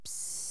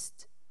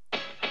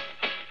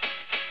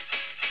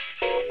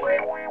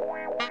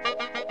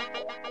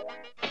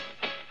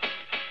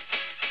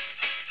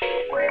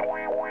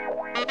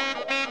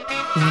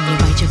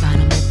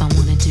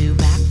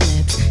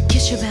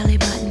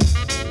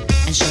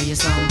you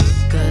some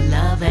good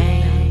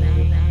loving.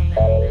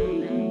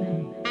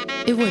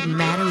 It wouldn't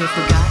matter if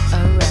we got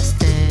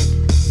arrested.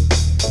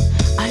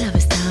 Our love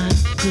is done,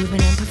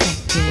 proven and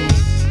perfected.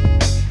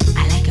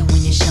 I like it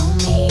when you show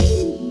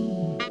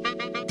me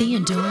the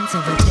endurance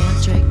of a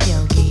tantric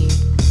yogi.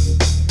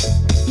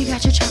 You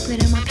got your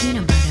chocolate and my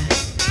peanut butter.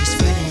 You're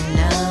spreading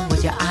love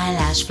with your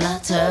eyelash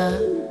flutter.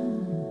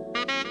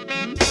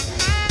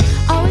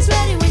 Always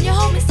ready when you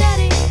hold me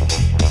steady.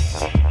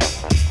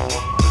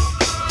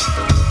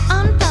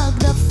 Unplug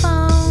the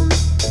phone,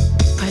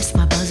 press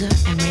my buzzer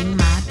and ring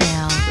my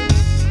bell.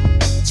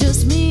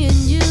 Just me and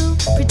you,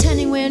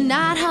 pretending we're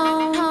not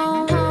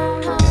home.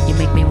 You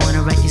make me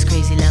wanna write these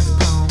crazy love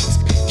poems.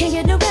 Can't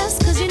get no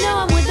rest, cause you know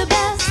I'm with the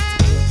best.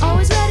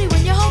 Always ready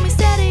when you hold me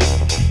steady.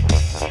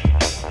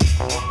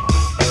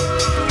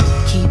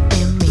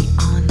 Keeping me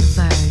on the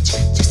verge,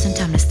 just in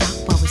time to stop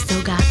while we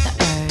still got the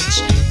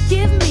urge.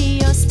 Give me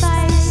your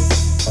spice.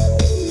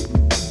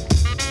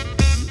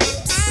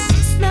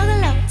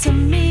 Snuggle up to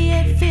me,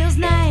 it feels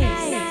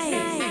nice.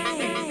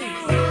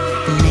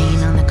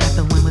 Laying on the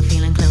carpet when we're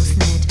feeling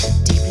close-knit,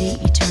 deeply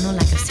eternal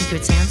like a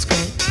secret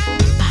Sanskrit.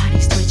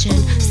 Bodies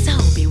twitching, so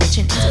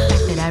bewitching. It's the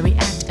fact that I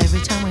react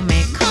every time we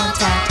make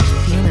contact.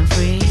 Feeling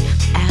free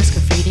as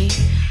graffiti.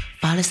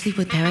 Fall asleep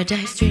with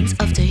paradise dreams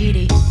of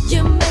Tahiti.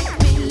 You make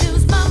me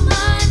lose my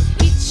mind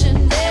each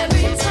and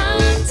every time.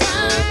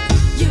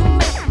 You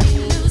make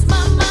me lose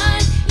my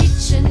mind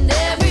each and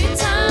every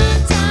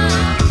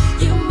time.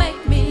 You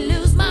make me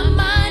lose my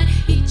mind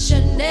each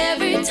and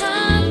every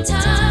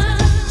time.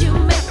 You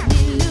make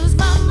me lose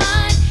my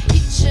mind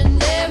each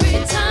and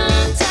every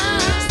time.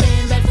 Stay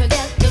in bed,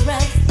 forget the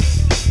rest.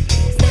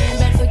 Stay in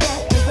bed,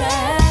 forget the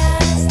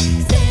rest.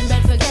 Stay in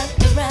bed, forget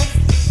the rest.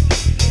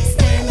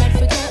 Stay in bed,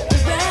 forget the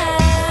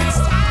rest.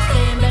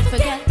 Stay in bed,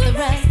 forget the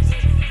rest.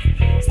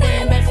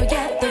 Stay in bed,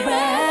 forget the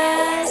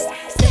rest.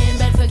 Stay in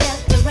bed, forget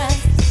the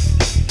rest.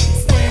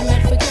 Stay in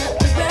bed, forget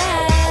the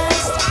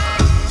rest.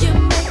 You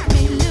make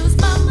me lose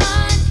my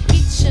mind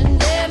each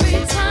and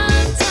every time.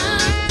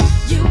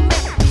 You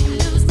make me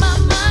lose my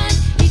mind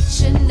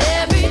each and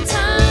every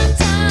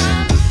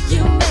time.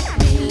 You make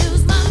me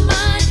lose my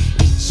mind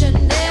each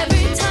and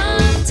every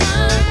time.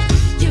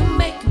 You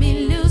make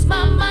me lose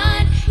my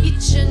mind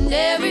each and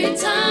every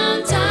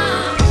time.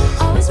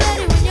 Always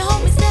ready when you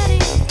hold me steady.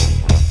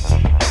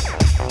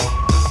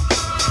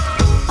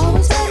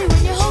 Always ready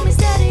when you hold me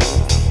steady.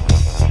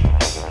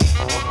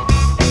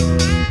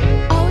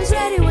 Always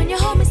ready when you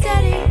hold me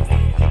steady.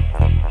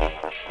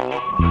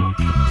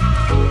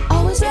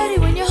 Always ready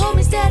when you hold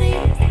me steady.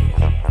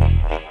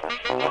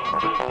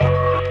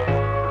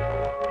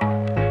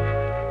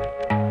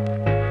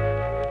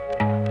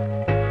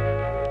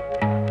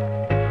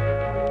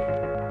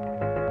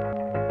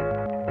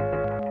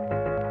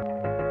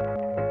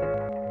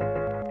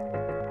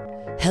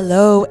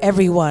 Hello,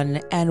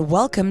 everyone, and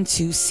welcome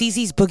to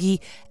CZ's Boogie,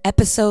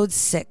 Episode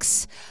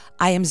 6.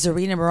 I am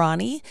Czarina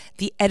Mirani,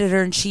 the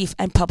editor-in-chief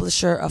and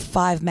publisher of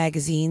 5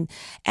 Magazine,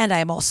 and I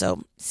am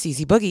also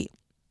CZ Boogie.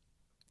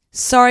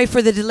 Sorry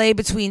for the delay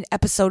between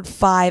episode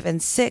 5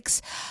 and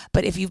 6,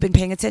 but if you've been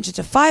paying attention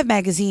to 5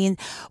 Magazine,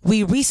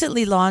 we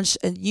recently launched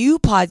a new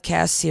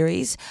podcast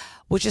series,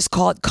 which is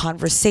called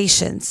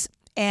Conversations.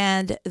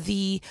 And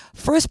the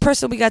first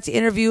person we got to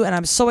interview, and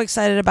I'm so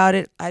excited about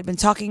it, I've been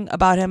talking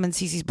about him in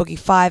CC's Boogie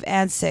 5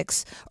 and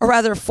 6, or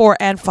rather 4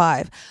 and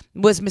 5,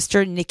 was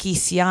Mr. Nicky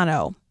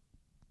Ciano.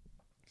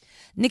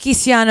 Nicky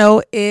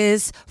Ciano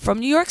is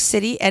from New York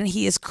City, and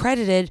he is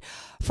credited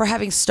for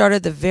having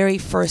started the very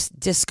first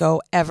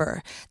disco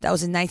ever. That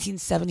was in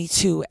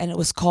 1972, and it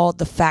was called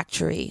The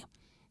Factory.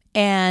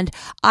 And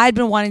I'd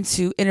been wanting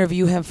to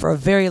interview him for a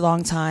very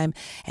long time,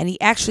 and he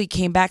actually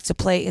came back to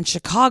play in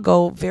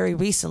Chicago very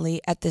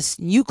recently at this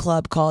new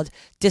club called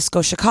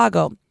Disco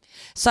Chicago.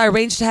 So I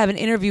arranged to have an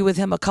interview with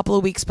him a couple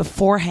of weeks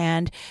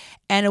beforehand,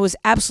 and it was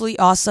absolutely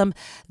awesome.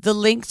 The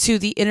link to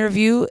the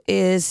interview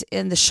is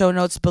in the show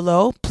notes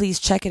below. Please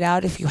check it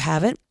out if you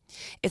haven't.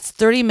 It's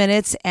 30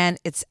 minutes, and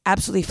it's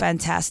absolutely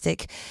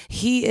fantastic.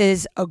 He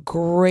is a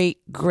great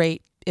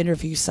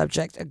interview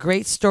subject, a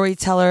great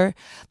storyteller,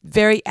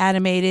 very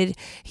animated.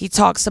 He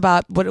talks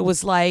about what it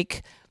was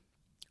like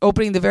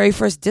opening the very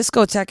first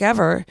discotheque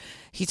ever.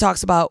 He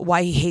talks about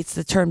why he hates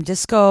the term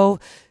disco.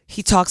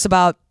 He talks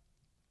about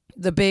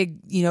the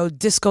big,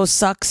 disco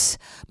sucks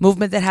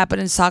movement that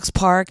happened in Sox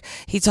Park.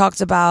 He talked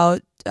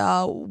about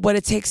what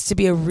it takes to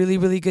be a really,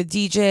 really good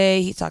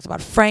DJ. He talked about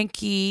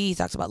Frankie. He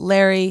talked about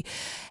Larry.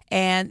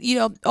 And, he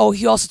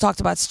also talked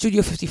about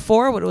Studio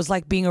 54, what it was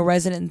like being a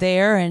resident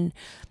there, and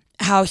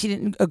how he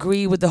didn't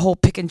agree with the whole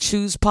pick and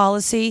choose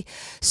policy.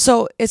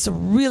 So it's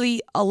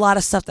really a lot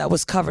of stuff that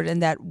was covered in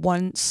that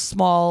one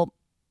short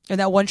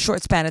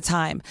span of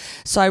time.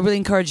 So I really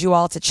encourage you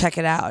all to check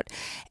it out.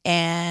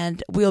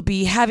 And we'll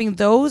be having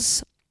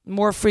those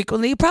more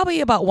frequently,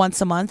 probably about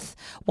once a month.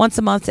 Once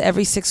a month,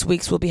 every 6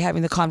 weeks, we'll be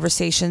having the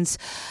Conversations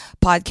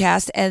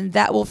podcast, and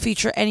that will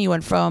feature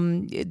anyone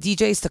from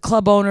DJs to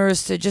club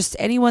owners to just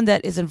anyone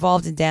that is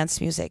involved in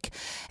dance music.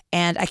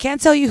 And I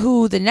can't tell you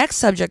who the next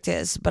subject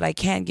is, but I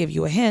can give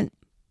you a hint.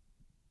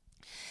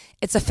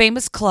 It's a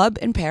famous club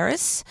in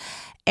Paris,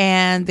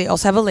 and they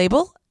also have a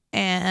label.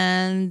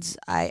 And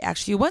I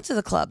actually went to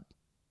the club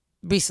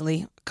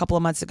recently, a couple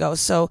of months ago.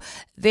 So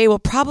they will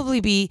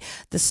probably be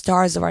the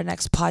stars of our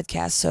next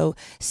podcast. So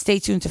stay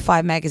tuned to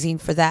 5 Magazine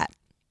for that.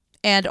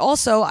 And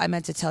also, I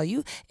meant to tell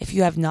you, if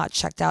you have not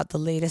checked out the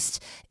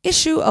latest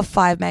issue of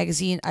 5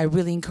 Magazine, I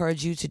really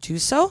encourage you to do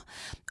so.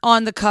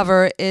 On the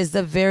cover is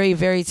the very,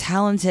 very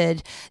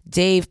talented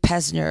Dave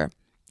Pesner.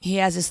 He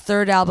has his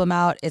third album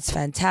out. It's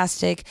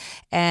fantastic.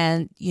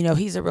 And,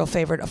 he's a real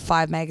favorite of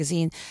 5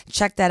 Magazine.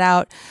 Check that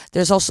out.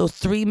 There's also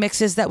 3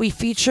 mixes that we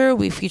feature.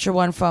 We feature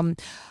one from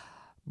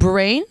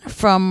Bahrain,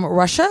 from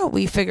Russia.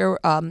 We feature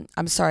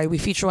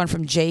one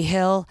from Jay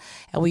Hill.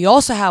 And we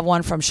also have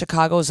one from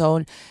Chicago's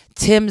own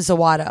Tim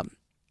Zawada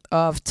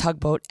of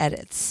Tugboat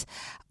Edits.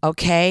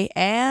 Okay,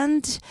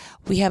 and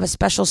we have a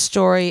special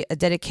story, a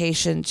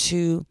dedication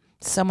to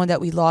someone that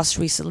we lost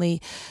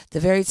recently, the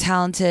very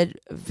talented,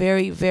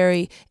 very,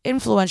 very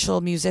influential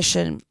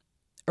musician,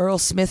 Earl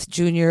Smith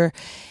Jr.,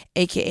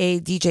 aka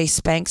DJ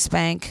Spank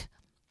Spank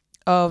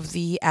of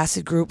the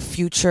acid group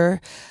Future.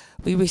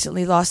 We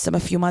recently lost him a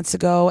few months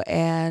ago,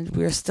 and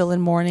we're still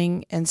in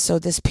mourning, and so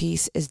this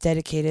piece is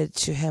dedicated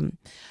to him,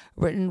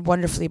 written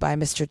wonderfully by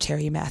Mr.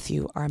 Terry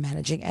Matthew, our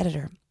managing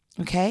editor.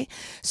 Okay,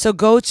 so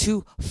go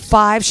to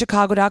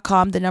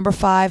 5chicago.com, the number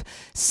 5,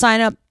 sign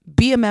up,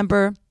 be a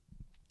member.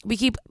 We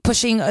keep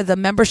pushing the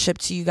membership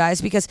to you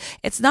guys because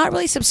it's not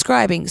really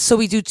subscribing. So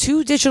we do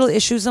 2 digital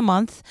issues a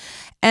month,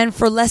 and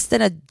for less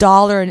than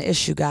 $1 an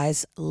issue,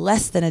 guys,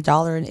 less than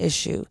 $1 an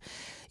issue,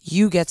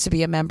 you get to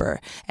be a member,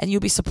 and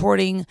you'll be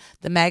supporting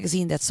the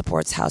magazine that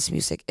supports house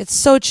music. It's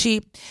so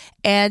cheap,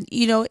 and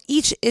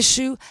each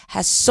issue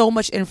has so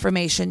much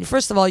information.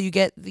 First of all, you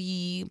get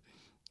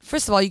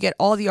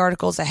all the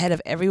articles ahead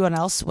of everyone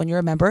else when you're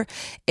a member.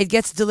 It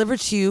gets delivered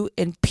to you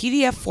in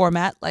PDF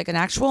format, like an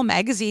actual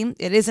magazine.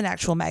 It is an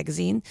actual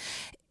magazine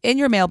in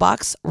your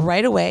mailbox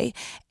right away.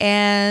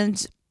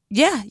 And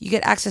yeah, you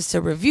get access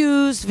to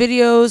reviews,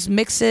 videos,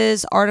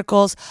 mixes,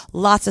 articles,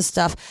 lots of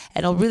stuff.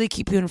 And it'll really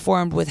keep you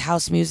informed with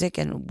house music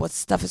and what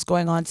stuff is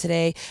going on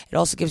today. It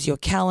also gives you a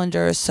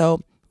calendar.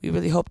 So we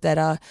really hope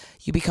that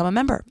you become a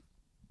member.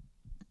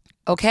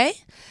 Okay?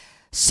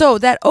 So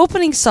that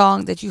opening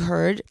song that you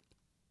heard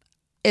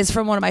is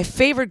from one of my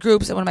favorite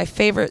groups and one of my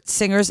favorite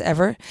singers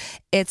ever.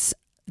 It's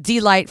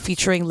Delight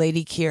featuring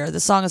Lady Keir. The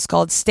song is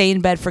called Stay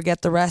in Bed,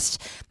 Forget the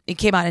Rest. It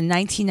came out in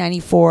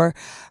 1994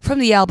 from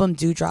the album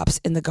Dewdrops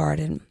in the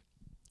Garden.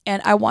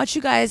 And I want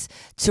you guys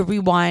to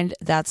rewind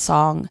that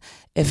song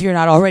if you're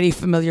not already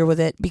familiar with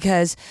it,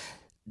 because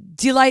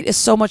Delight is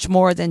so much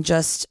more than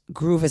just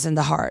Groove is in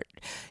the Heart.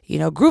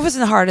 Groove is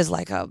in the Heart is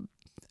like a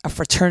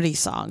fraternity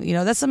song.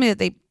 That's something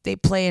that they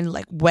play in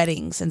like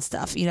weddings and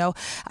stuff.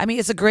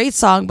 It's a great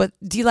song, but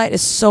Delight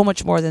is so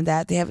much more than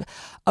that. They have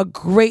a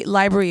great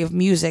library of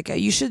music.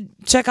 You should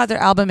check out their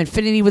album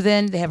Infinity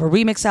Within. They have a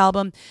remix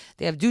album.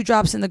 They have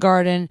Dewdrops in the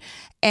Garden.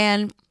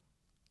 And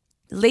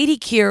Lady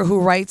Keir, who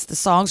writes the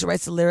songs, who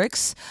writes the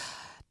lyrics,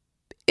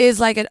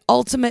 is like an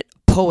ultimate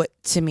poet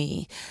to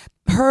me.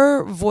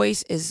 Her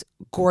voice is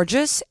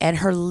gorgeous and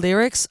her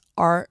lyrics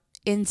are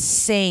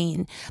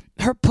insane.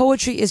 Her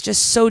poetry is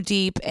just so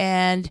deep,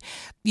 and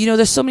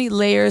there's so many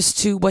layers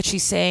to what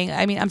she's saying.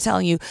 I'm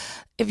telling you,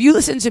 if you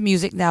listen to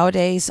music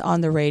nowadays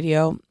on the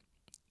radio,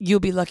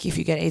 you'll be lucky if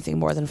you get anything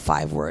more than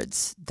 5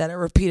 words that are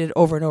repeated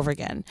over and over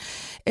again.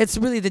 It's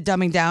really the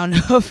dumbing down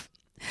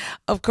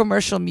of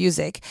commercial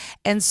music.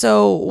 And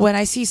so when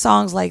I see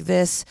songs like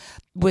this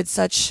with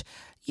such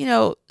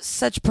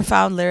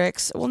profound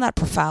lyrics, well, not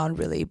profound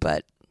really,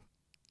 but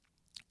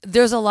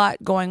there's a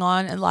lot going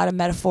on and a lot of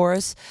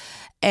metaphors.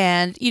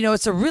 And,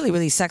 it's a really,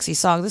 really sexy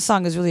song. This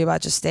song is really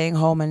about just staying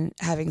home and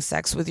having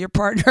sex with your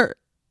partner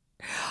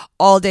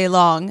all day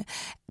long.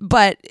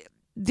 But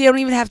they don't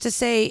even have to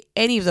say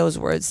any of those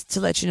words to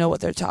let you know what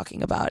they're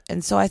talking about.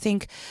 And so I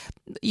think,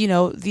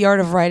 the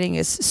art of writing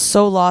is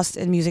so lost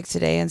in music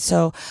today. And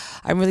so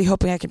I'm really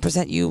hoping I can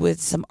present you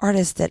with some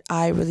artists that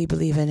I really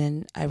believe in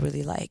and I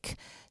really like.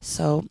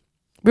 So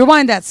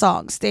rewind that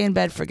song, Stay in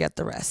Bed, Forget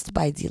the Rest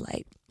by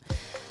Delight.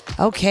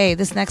 Okay,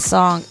 this next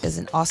song is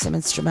an awesome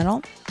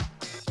instrumental.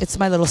 It's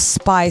my little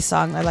spy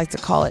song, I like to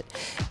call it.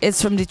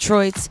 It's from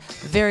Detroit's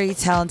very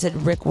talented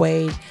Rick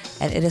Wade,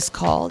 and it is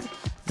called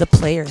The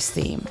Player's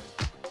Theme.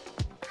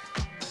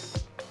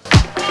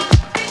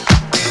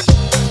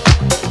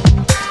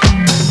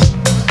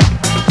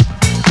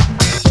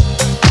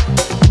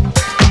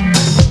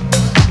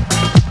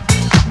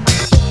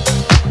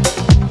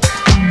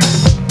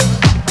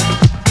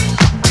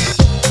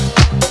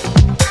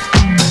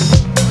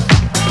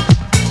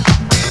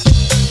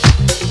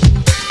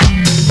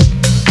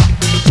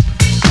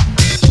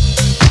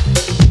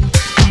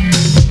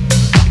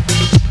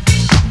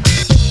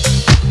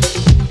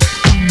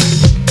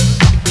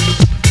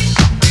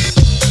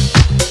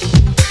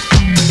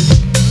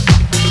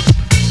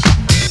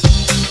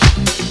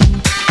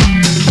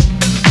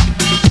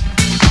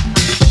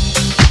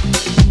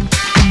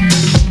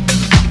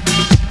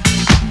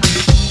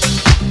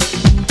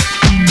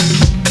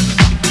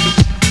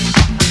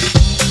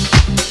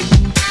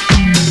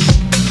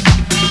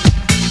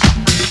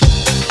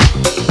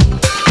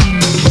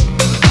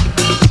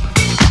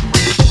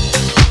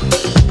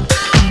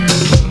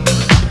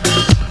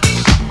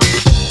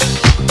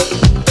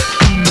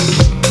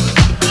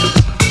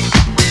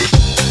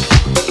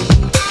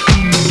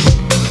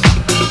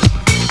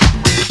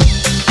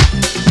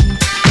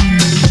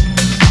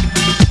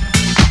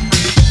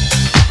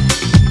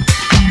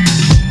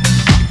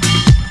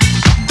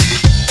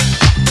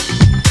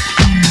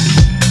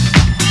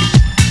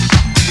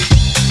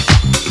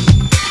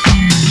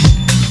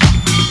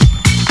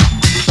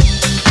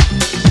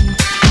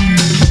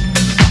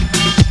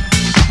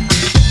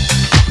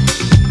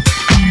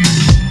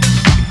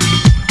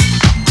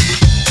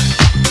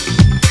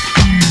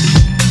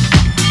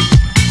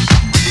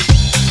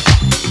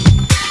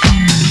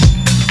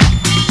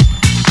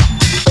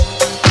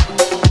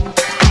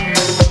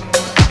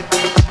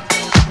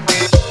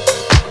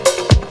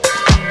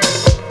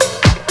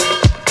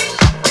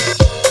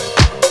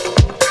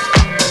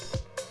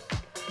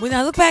 When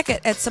I look back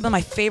at some of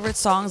my favorite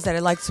songs that I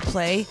like to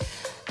play,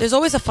 there's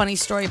always a funny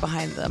story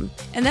behind them.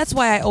 And that's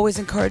why I always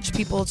encourage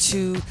people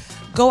to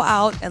go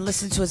out and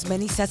listen to as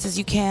many sets as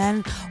you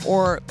can,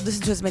 or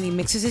listen to as many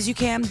mixes as you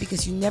can,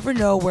 because you never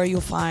know where you'll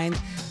find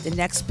the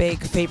next big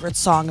favorite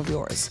song of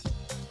yours.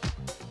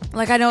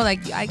 Like, I know,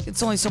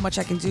 it's only so much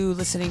I can do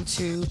listening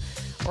to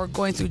or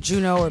going through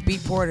Juno or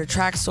Beatport or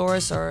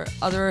TrackSource or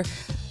other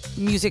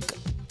music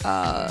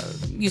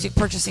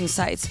purchasing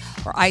sites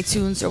or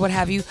iTunes or what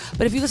have you.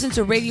 But if you listen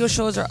to radio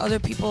shows or other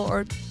people,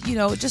 or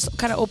just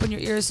kind of open your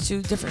ears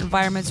to different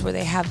environments where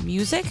they have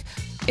music,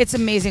 it's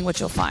amazing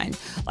what you'll find.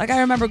 Like, I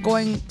remember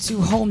going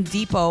to Home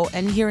Depot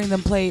and hearing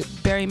them play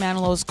Barry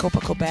Manilow's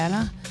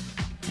Copacabana,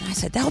 and I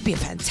said that would be a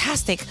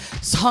fantastic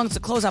song to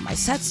close out my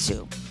sets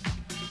to.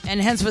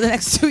 And hence, for the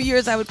next 2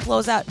 years, I would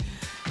close out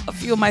a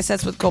few of my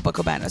sets with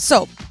Copacabana.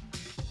 So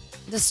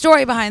the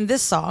story behind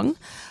this song,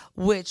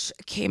 which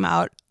came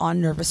out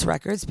on Nervous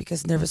Records,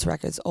 because Nervous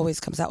Records always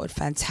comes out with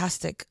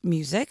fantastic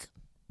music.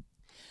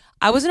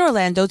 I was in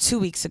Orlando 2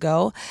 weeks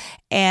ago,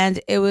 and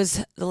it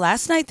was the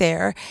last night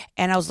there,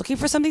 and I was looking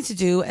for something to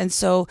do, and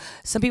so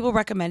some people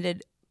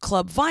recommended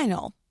Club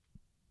Vinyl.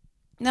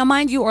 Now,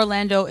 mind you,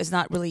 Orlando is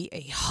not really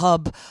a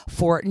hub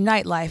for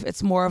nightlife.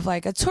 It's more of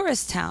like a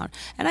tourist town,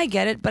 and I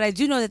get it, but I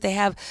do know that they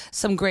have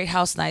some great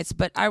house nights,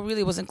 but I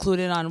really was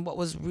included on what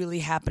was really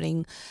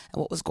happening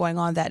and what was going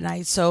on that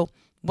night. So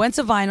went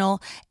to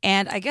Vinyl,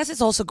 and I guess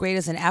it's also great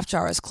as an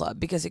after-hours club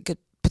because it could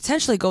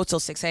potentially go till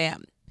 6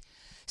 a.m.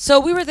 So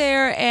we were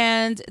there,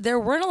 and there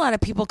weren't a lot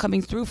of people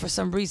coming through for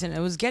some reason. It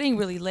was getting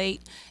really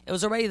late. It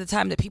was already the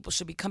time that people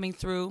should be coming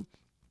through,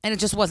 and it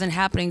just wasn't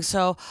happening.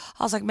 So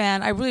I was like,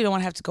 man, I really don't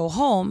want to have to go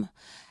home.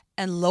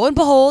 And lo and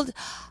behold,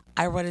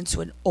 I run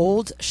into an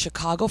old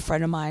Chicago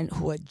friend of mine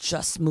who had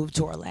just moved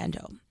to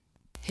Orlando.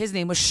 His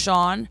name was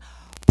Sean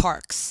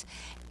Parks,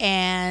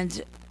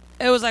 and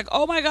it was like,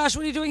 oh my gosh,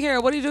 what are you doing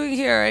here? What are you doing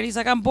here? And he's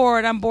like, I'm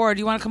bored. Do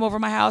you want to come over to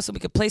my house and we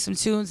could play some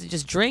tunes and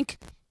just drink?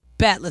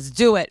 Bet, let's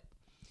do it.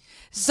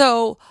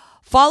 So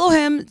follow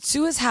him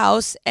to his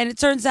house, and it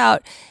turns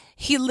out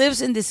he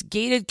lives in this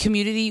gated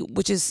community,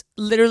 which is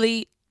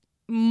literally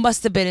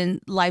must have been in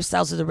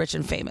Lifestyles of the Rich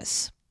and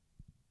Famous.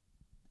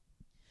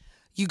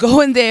 You go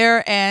in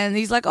there, and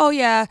he's like, oh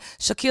yeah,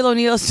 Shaquille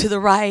O'Neal's to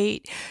the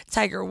right,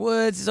 Tiger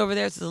Woods is over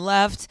there to the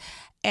left.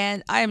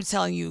 And I am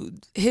telling you,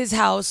 his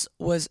house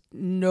was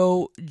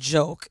no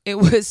joke. It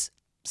was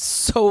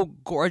so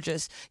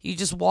gorgeous. You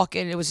just walk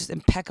in, it was just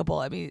impeccable.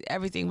 I mean,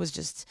 everything was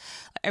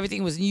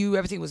new,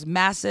 everything was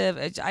massive.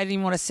 I didn't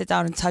even want to sit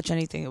down and touch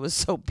anything. It was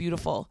so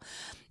beautiful.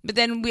 But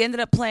then we ended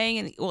up playing,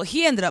 and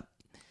he ended up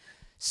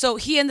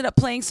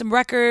playing some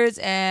records,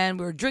 and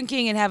we were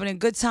drinking and having a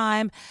good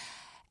time.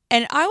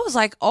 And I was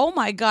like, oh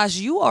my gosh,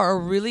 you are a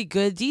really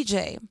good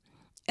DJ.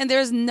 And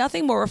there's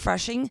nothing more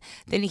refreshing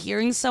than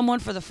hearing someone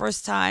for the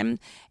first time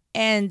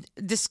and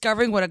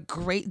discovering what a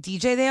great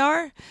DJ they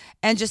are.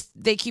 And just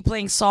they keep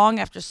playing song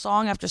after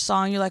song after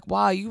song. You're like,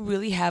 wow, you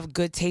really have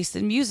good taste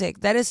in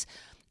music. That is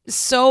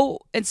so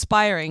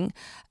inspiring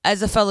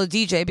as a fellow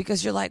DJ,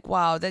 because you're like,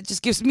 wow, that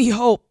just gives me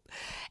hope.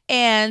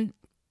 And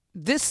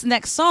this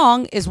next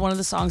song is one of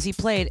the songs he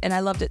played, and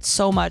I loved it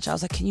so much. I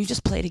was like, can you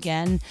just play it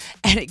again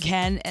and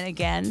again and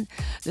again?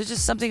 There's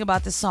just something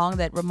about this song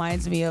that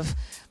reminds me of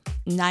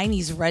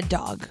 90s Red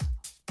Dog.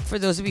 For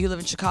those of you who live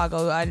in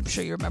Chicago, I'm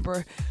sure you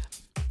remember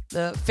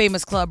the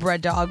famous club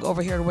Red Dog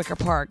over here in Wicker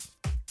Park.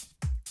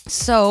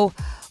 So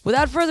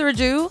without further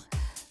ado,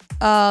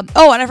 and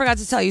I forgot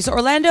to tell you, so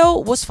Orlando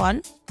was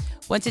fun.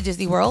 Went to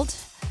Disney World.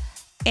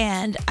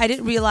 And I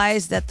didn't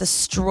realize that the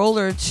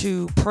stroller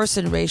to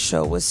person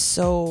ratio was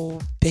so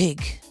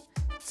big.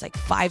 It's like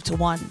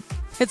 5-1.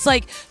 It's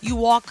like you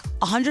walk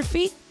 100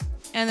 feet,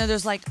 and then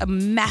there's like a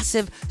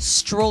massive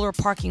stroller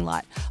parking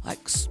lot. Like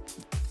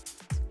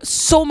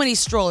so many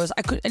strollers,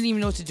 I didn't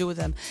even know what to do with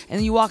them. And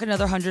then you walk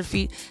another 100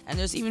 feet, and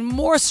there's even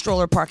more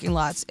stroller parking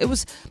lots. It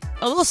was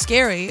a little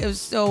scary. It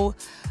was so,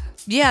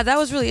 yeah, that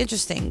was really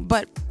interesting.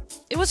 But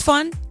it was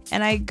fun,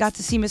 and I got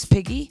to see Miss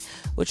Piggy,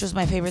 which was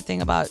my favorite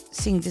thing about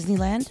seeing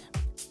Disneyland.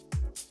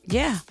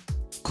 Yeah,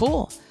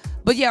 cool.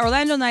 But yeah,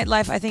 Orlando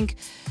nightlife, I think,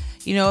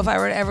 if I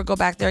were to ever go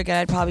back there again,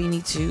 I'd probably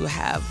need to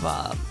have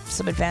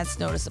some advance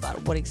notice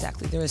about what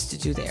exactly there is to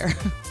do there.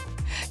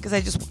 Because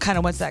I just kind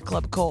of went to that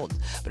club cold.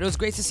 But it was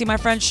great to see my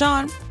friend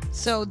Sean.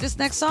 So this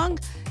next song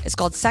is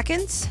called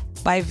Seconds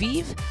by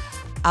Vive,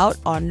 out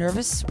on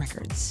Nervous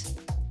Records.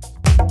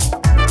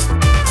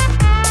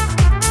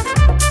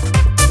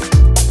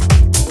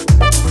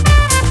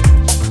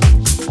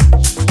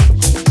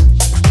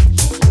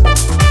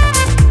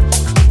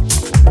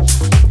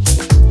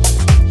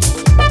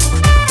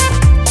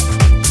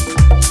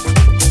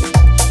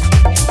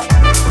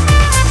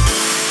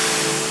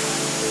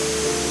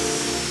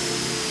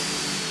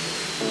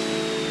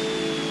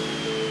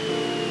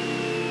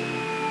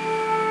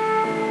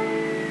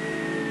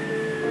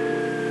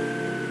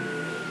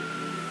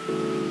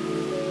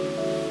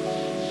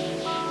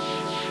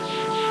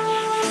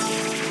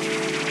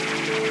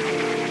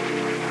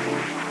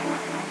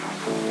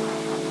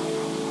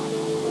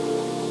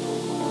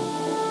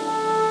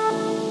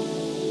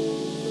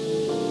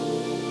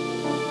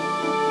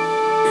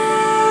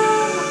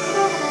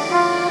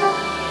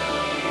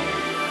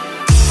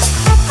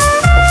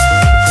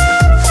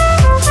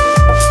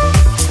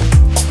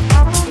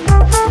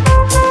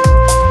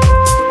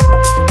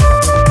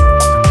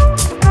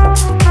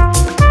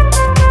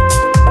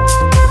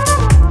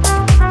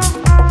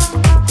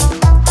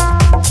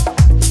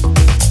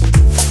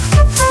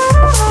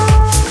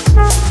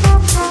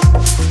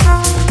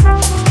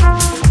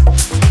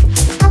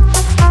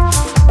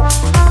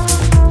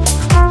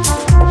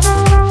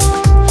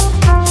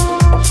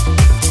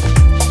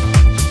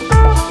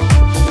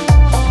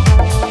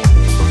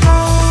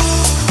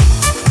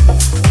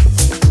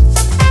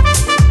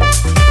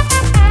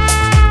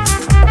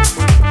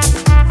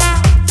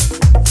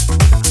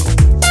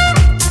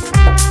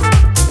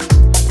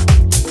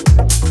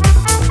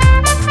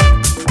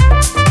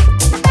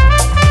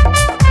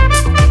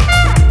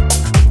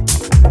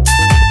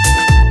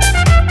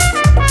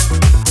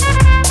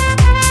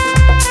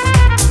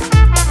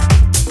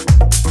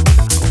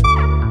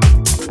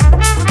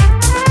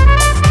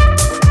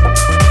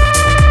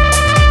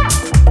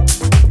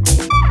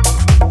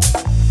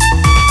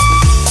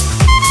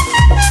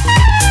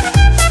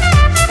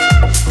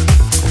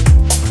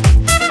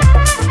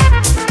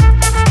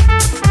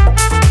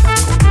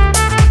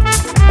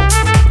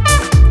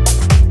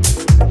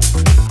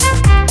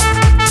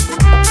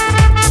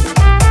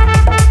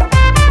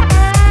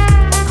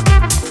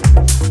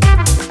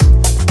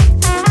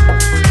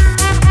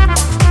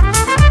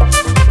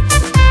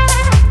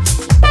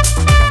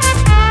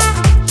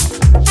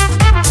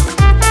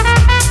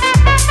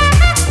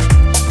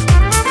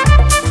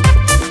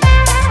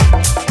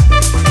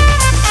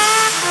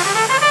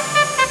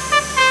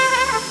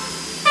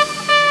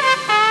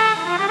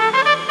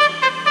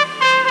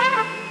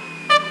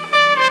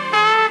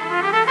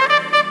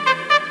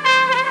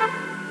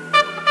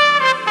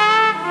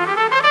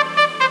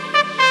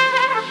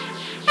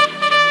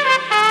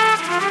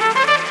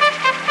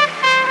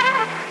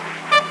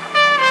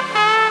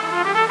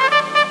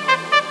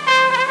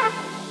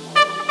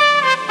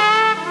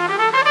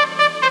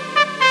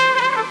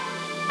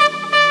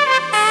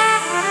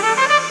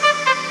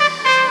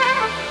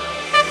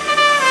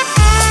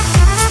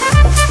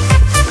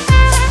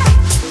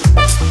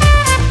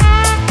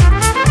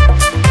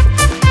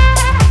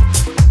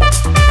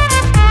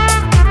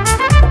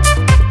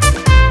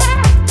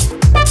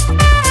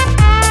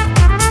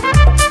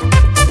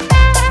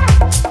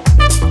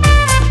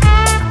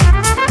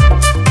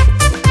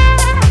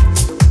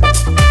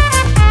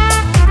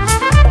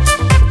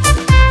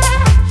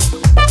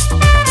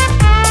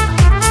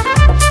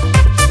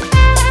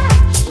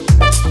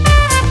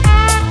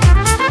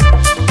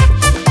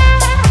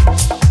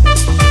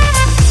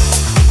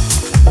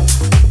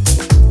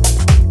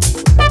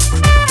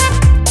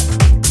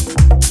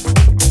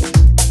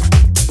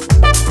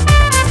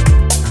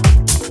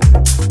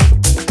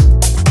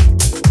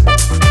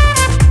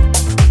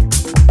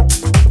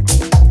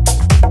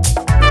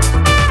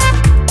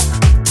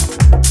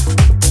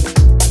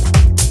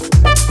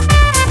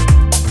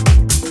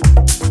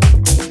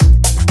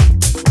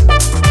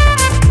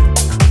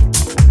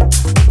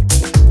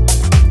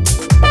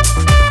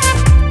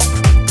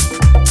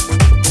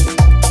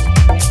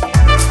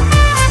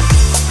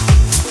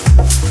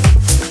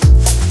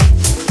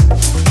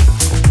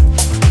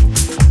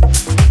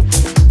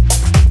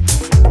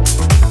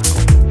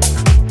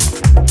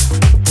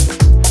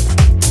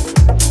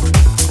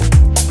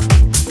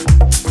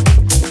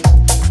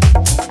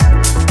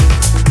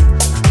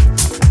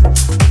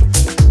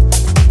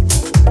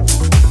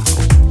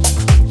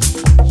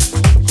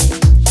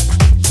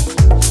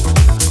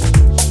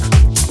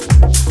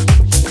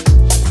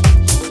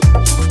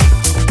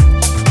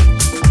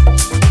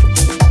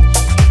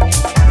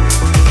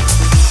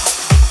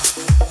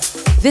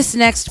 This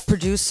next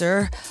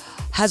producer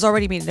has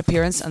already made an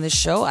appearance on this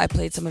show. I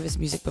played some of his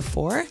music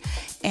before,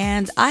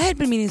 and I had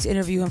been meaning to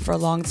interview him for a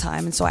long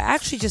time, and so I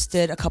actually just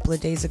did a couple of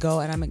days ago,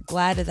 and I'm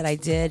glad that I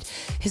did.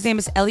 His name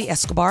is Eli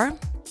Escobar,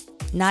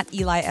 not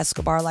Eli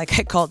Escobar like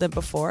I called him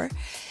before.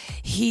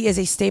 He is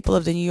a staple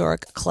of the New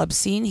York club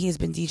scene. He has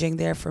been DJing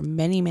there for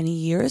many, many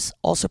years,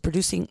 also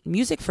producing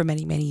music for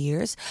many, many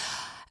years.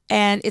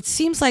 And it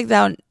seems like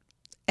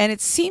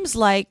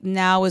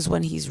now is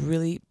when he's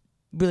really,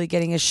 really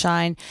getting his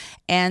shine.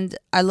 And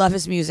I love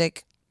his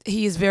music.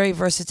 He is very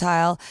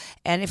versatile.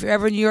 And if you're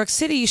ever in New York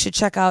City, you should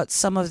check out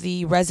some of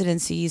the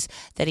residencies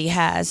that he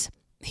has.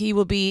 He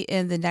will be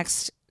in the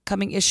next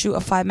coming issue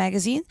of 5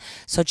 Magazine.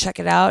 So check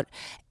it out.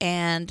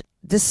 And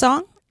this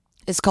song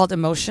is called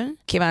Emotion.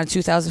 Came out in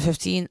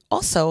 2015,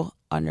 also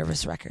on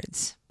Nervous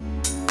Records.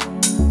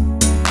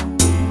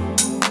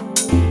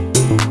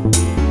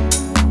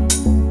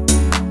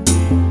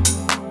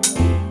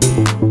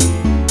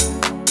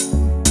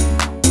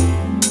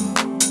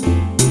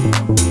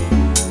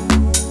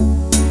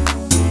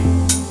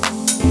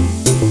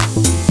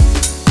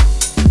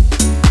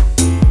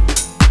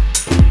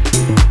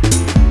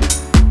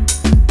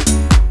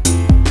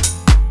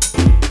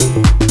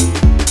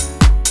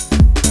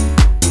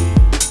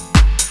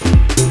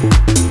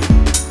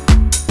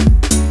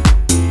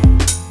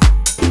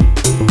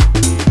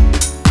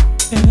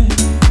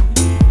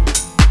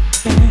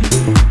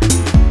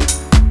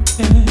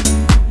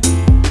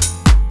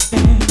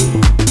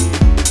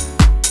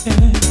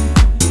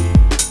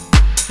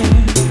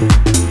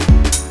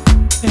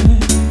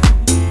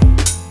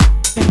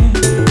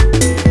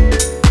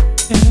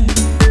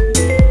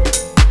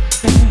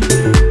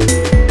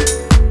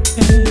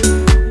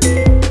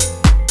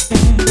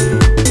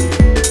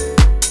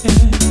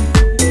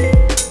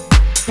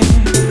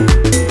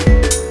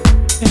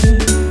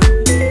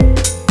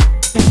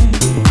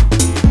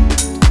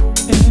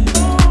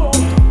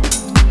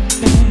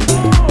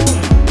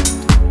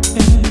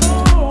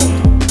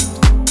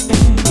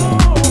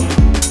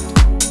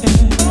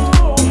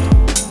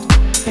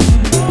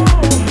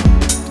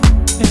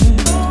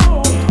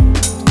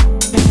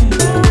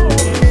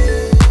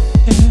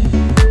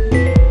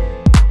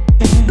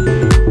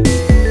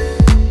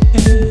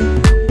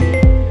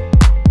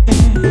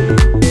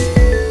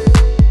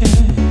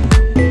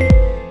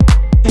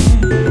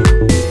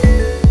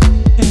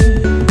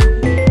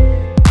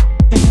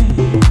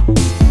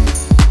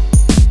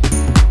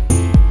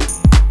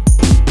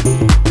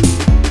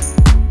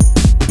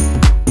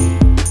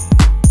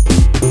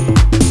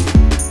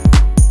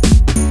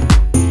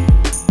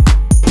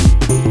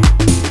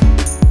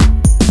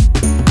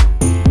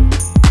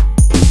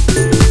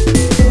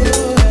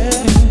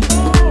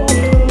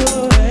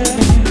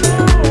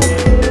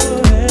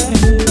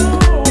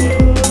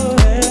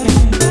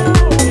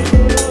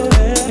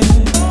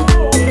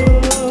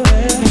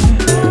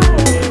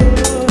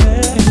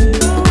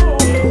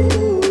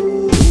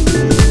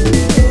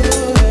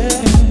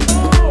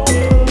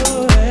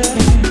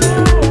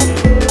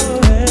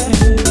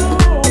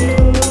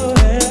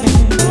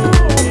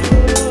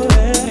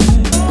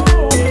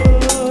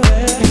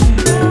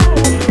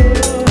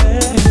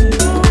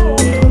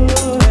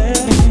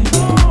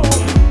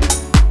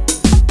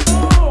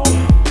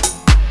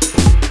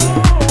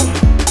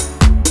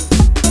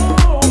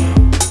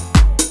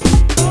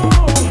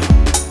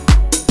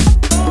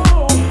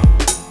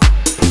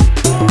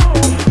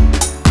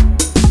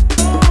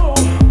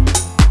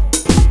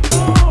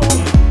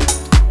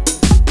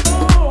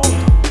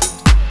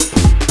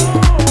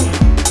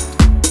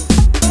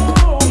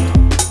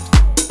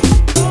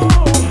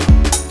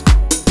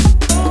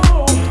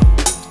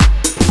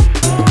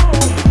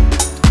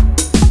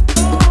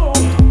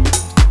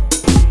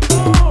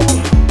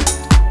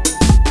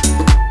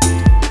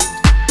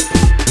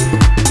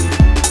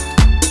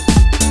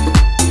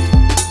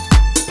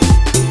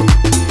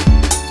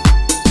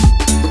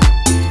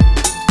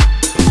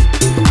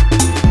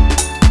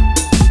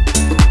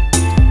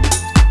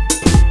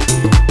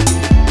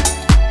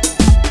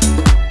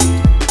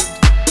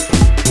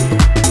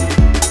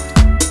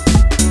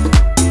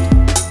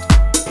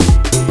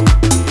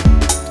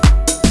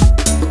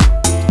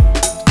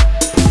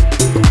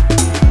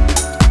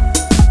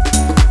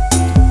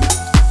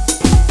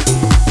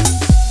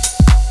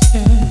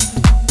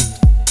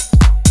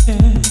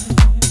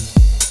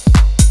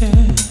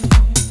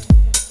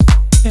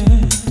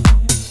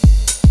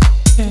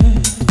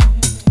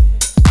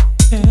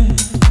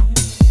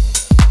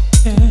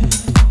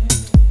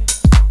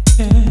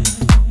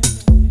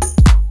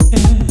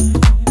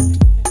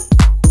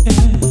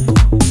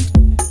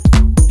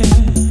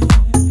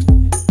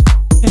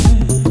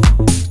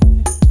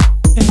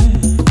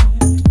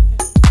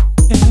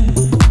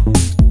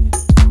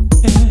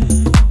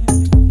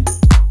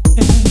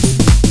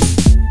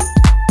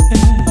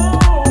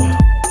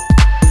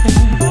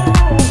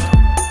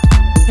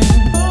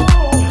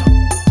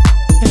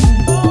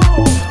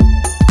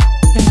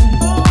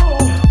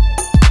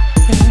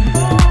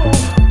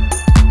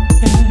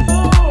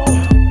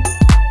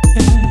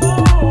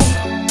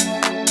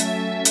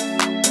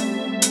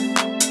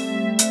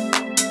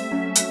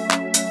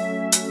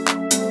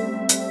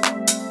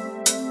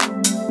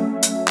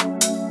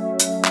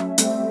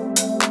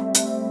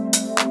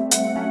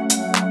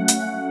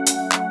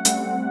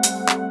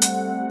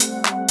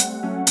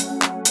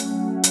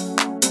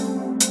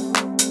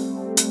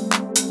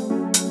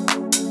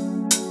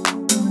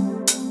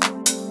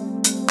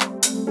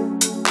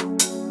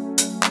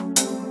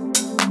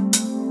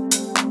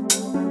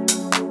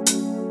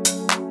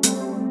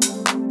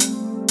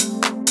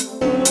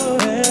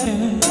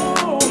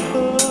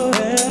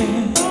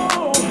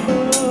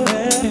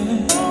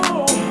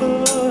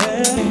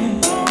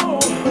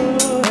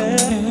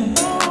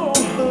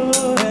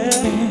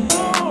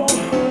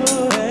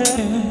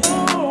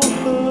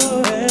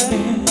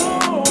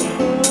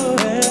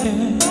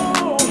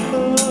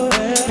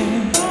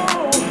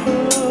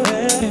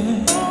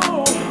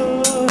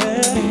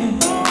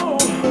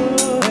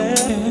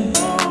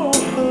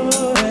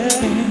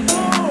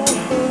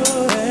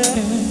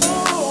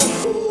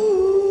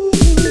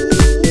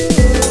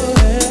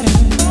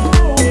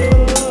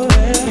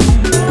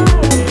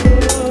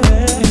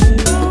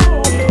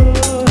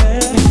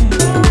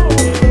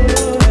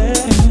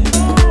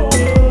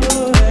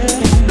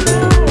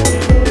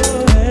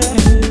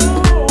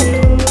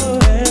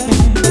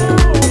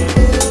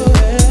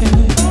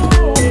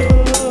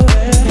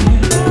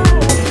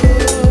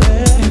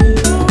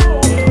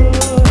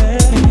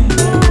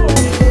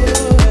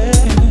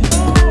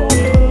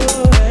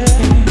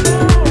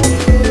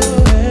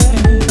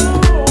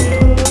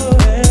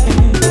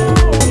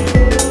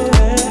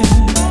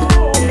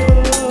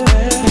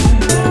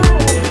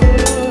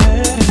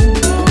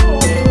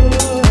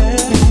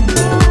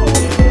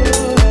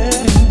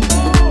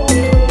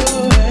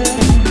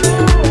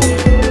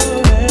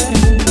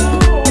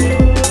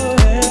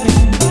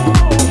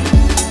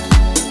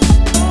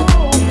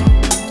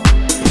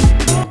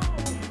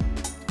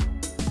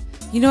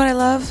 You know what I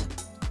love?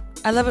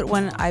 I love it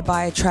when I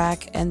buy a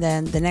track and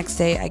then the next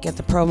day I get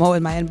the promo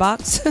in my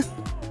inbox.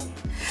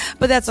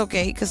 But that's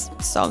okay because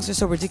songs are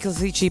so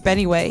ridiculously cheap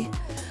anyway.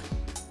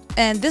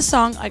 And this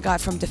song I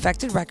got from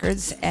Defected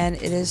Records, and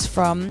it is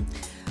from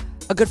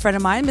a good friend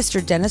of mine,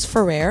 Mr. Dennis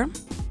Ferrer.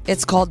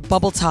 It's called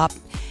Bubble Top,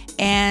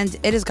 and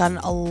it has gotten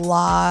a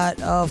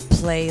lot of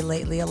play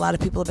lately. A lot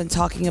of people have been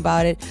talking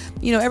about it.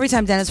 You know, every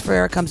time Dennis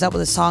Ferrer comes up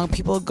with a song,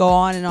 people go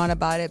on and on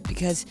about it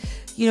because,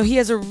 you know, he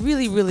has a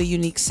really, really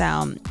unique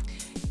sound.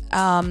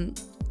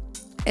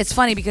 It's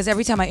funny because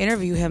every time I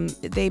interview him,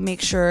 they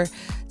make sure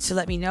to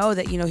let me know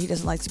that, you know, he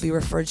doesn't like to be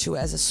referred to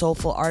as a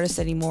soulful artist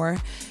anymore.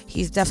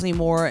 He's definitely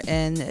more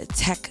in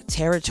tech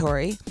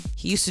territory.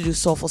 He used to do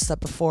soulful stuff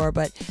before,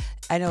 but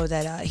I know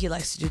that he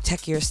likes to do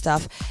techier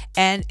stuff.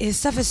 And his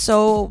stuff is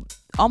so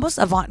almost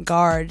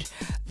avant-garde,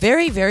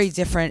 very, very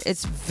different.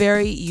 It's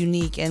very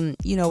unique. And,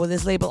 you know, with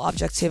his label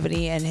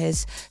Objectivity and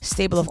his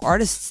stable of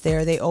artists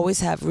there, they always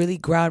have really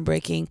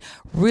groundbreaking,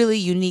 really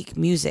unique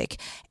music.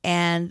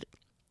 And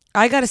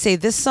I gotta say,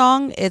 this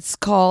song, it's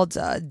called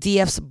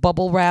DF's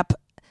Bubble Wrap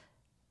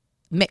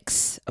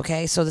Mix.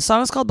 Okay, so the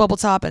song is called Bubble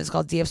Top and it's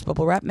called DF's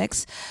Bubble Wrap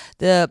Mix.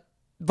 The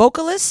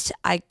vocalist,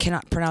 I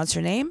cannot pronounce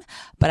her name,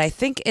 but I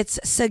think it's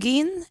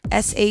Sagine,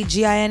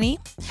 Sagine.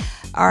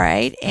 All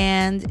right,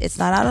 and it's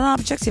not out on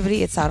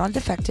Objectivity, it's out on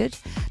Defected.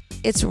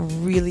 It's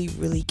really,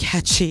 really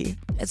catchy.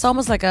 It's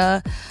almost like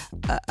a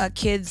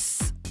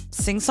kid's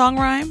sing-song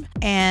rhyme,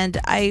 and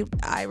I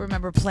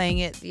remember playing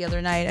it the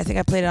other night. I think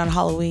I played it on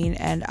Halloween,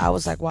 and I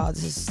was like, wow,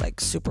 this is like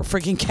super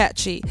freaking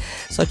catchy.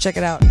 So check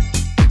it out.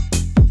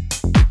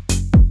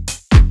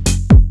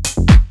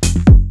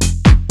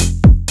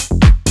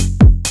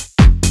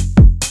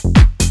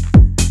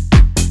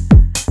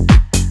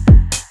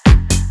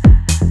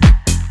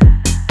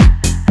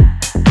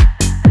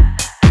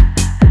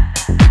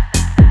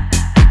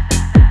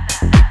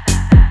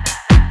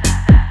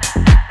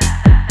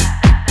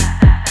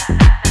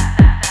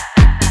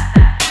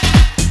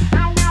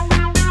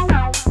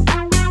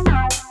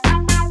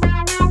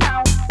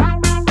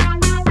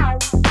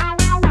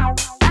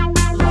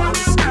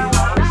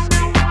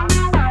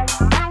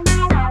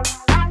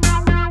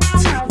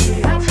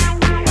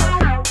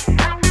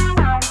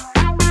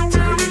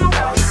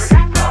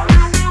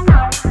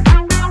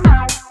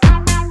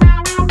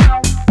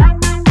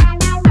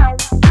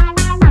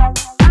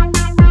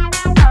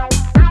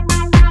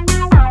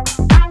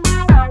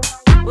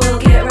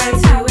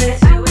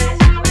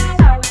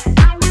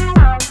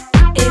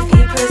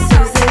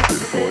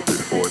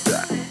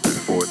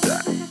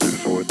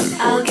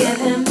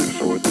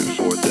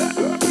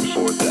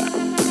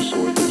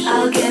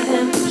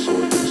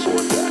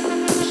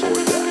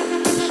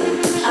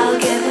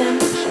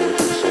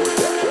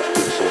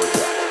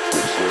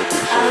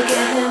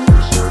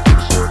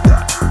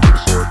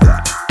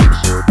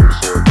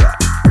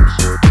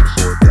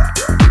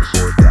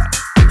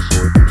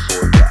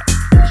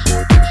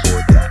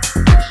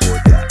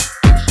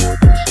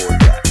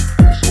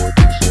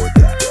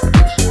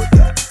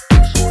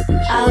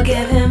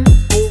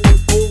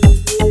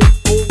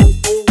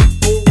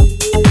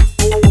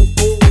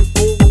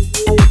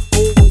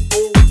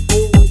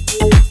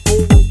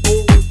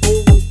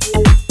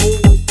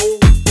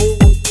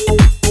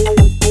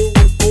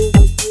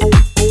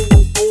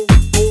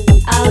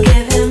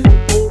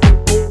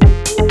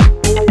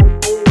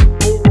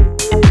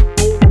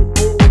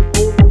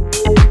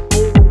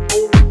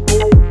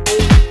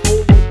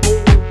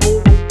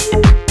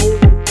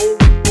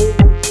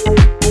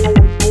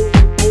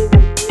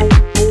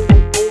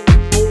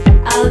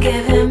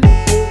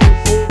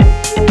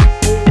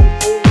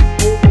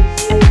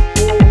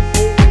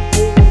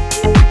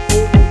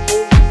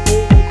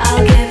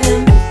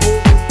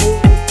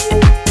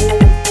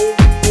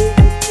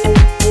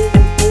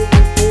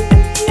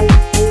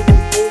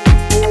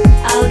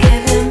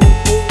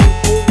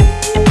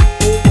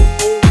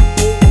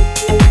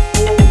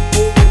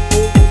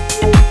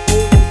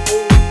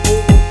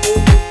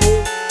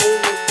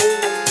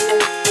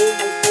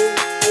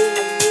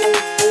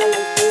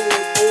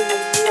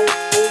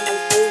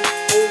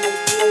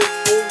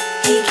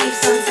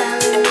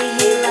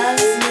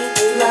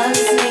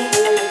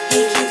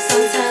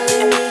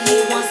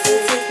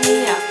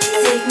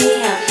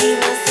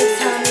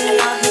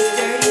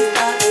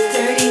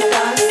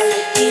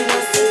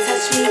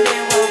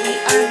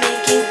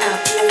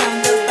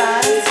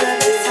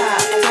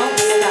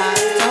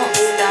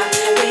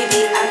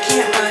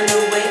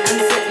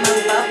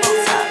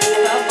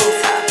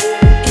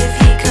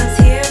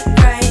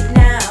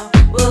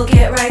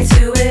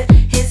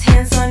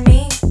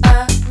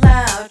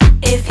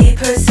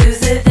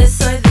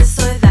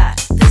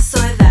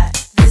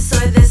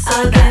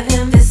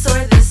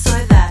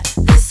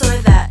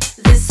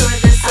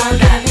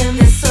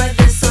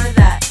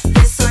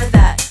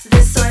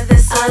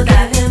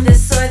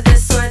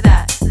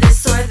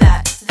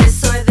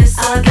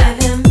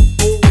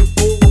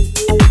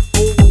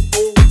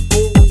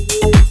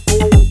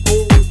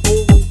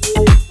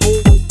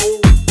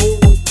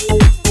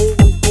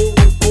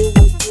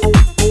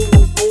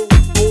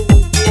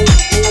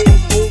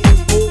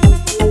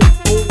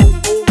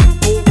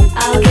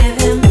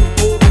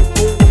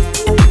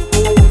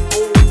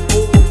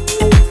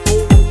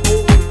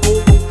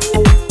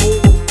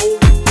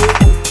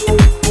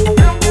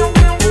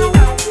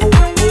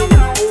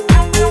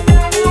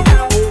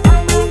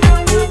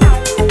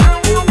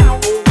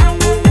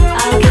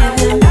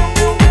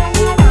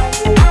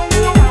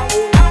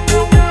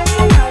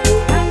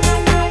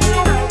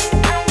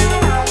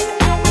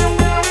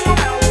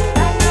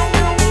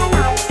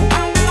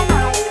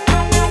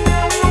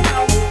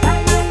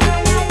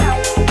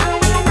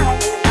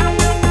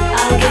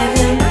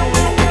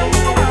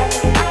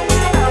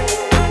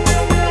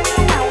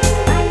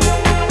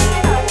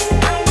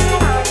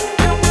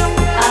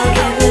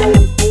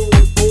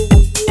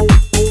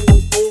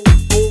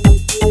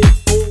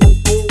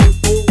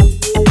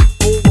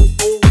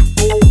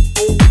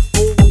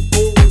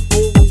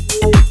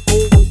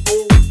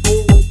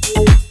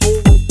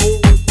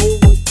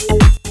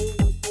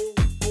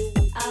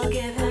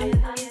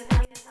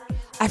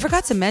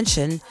 forgot to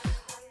mention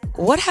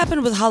what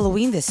happened with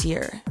Halloween this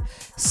year.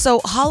 So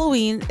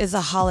Halloween is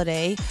a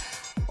holiday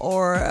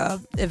or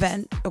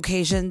event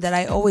occasion that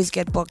I always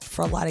get booked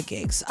for a lot of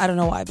gigs. I don't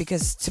know why,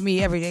 because to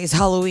me every day is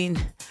Halloween.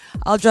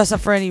 I'll dress up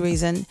for any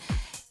reason.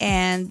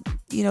 And,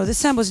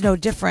 this time was no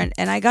different.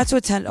 And I got to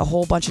attend a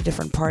whole bunch of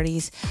different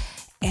parties.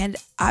 And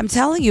I'm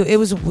telling you, it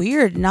was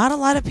weird. Not a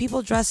lot of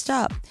people dressed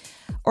up.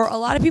 Or a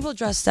lot of people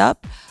dressed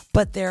up,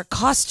 but their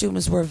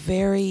costumes were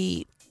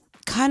very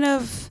kind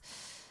of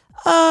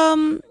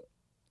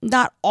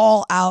not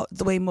all out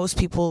the way most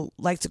people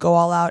like to go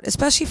all out,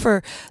 especially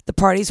for the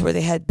parties where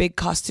they had big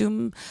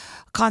costume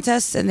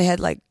contests and they had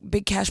like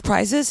big cash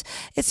prizes.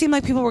 It seemed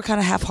like people were kind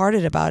of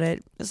half-hearted about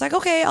it. It's like,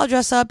 okay, I'll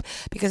dress up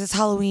because it's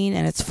Halloween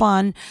and it's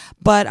fun,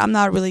 but I'm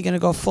not really going to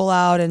go full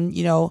out and,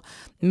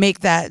 make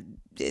that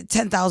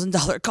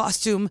 $10,000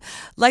 costume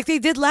like they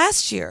did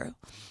last year.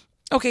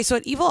 Okay, so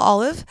at Evil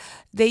Olive,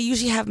 they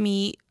usually have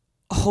me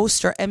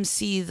host or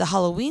MC the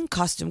Halloween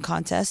costume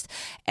contest,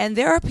 and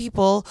there are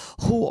people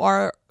who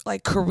are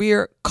like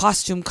career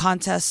costume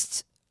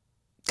contest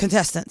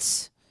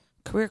contestants.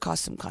 Career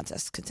costume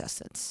contest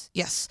contestants.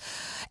 Yes.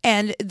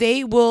 And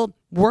they will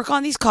work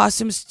on these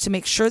costumes to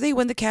make sure they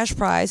win the cash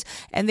prize,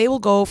 and they will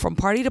go from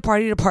party to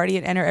party to party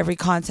and enter every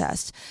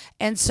contest.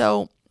 And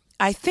so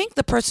I think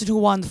the person who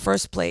won the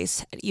first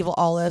place at Evil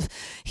Olive,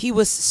 he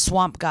was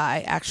Swamp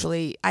Guy,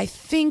 actually. I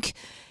think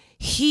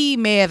he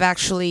may have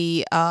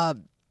actually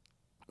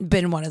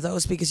been one of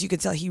those, because you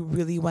could tell he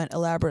really went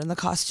elaborate in the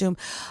costume.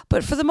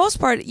 But for the most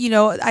part,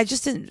 I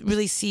just didn't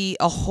really see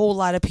a whole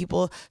lot of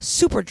people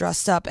super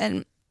dressed up.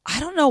 And I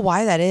don't know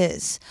why that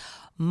is.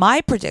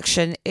 My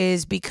prediction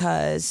is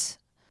because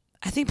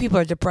I think people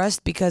are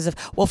depressed because of,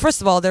 well, first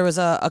of all, there was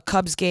a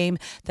Cubs game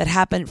that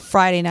happened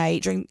Friday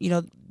night during,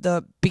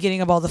 the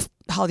beginning of all the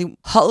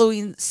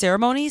Halloween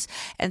ceremonies.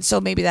 And so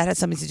maybe that had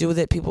something to do with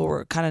it. People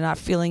were kind of not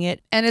feeling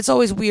it. And it's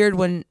always weird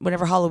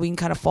whenever Halloween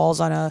kind of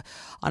falls on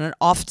an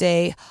off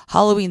day.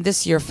 Halloween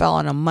this year fell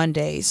on a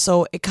Monday.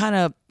 So it kind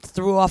of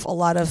threw off a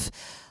lot of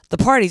the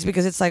parties,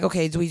 because it's like,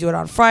 okay, do we do it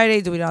on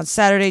Friday? Do we do it on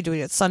Saturday? Do we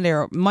do it Sunday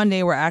or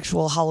Monday where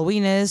actual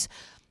Halloween is?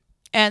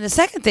 And the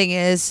second thing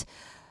is,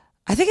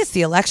 I think it's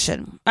the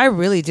election. I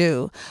really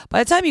do.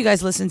 By the time you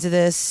guys listen to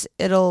this,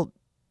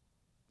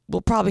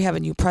 we'll probably have a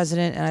new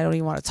president, and I don't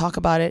even want to talk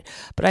about it.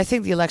 But I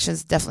think the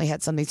elections definitely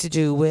had something to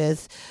do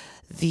with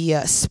the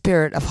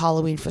spirit of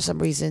Halloween for some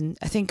reason.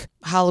 I think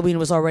Halloween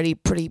was already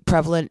pretty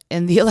prevalent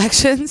in the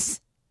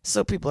elections.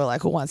 So people are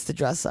like, who wants to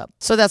dress up?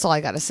 So that's all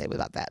I got to say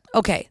about that.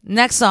 Okay,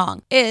 next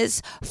song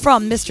is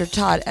from Mr.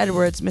 Todd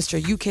Edwards,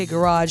 Mr. UK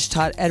Garage,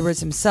 Todd Edwards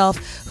himself,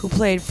 who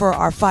played for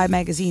our 5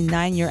 Magazine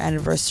 9-year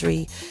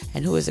anniversary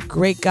and who is a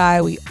great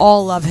guy. We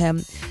all love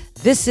him.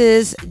 This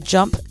is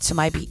Jump to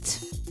My Beat.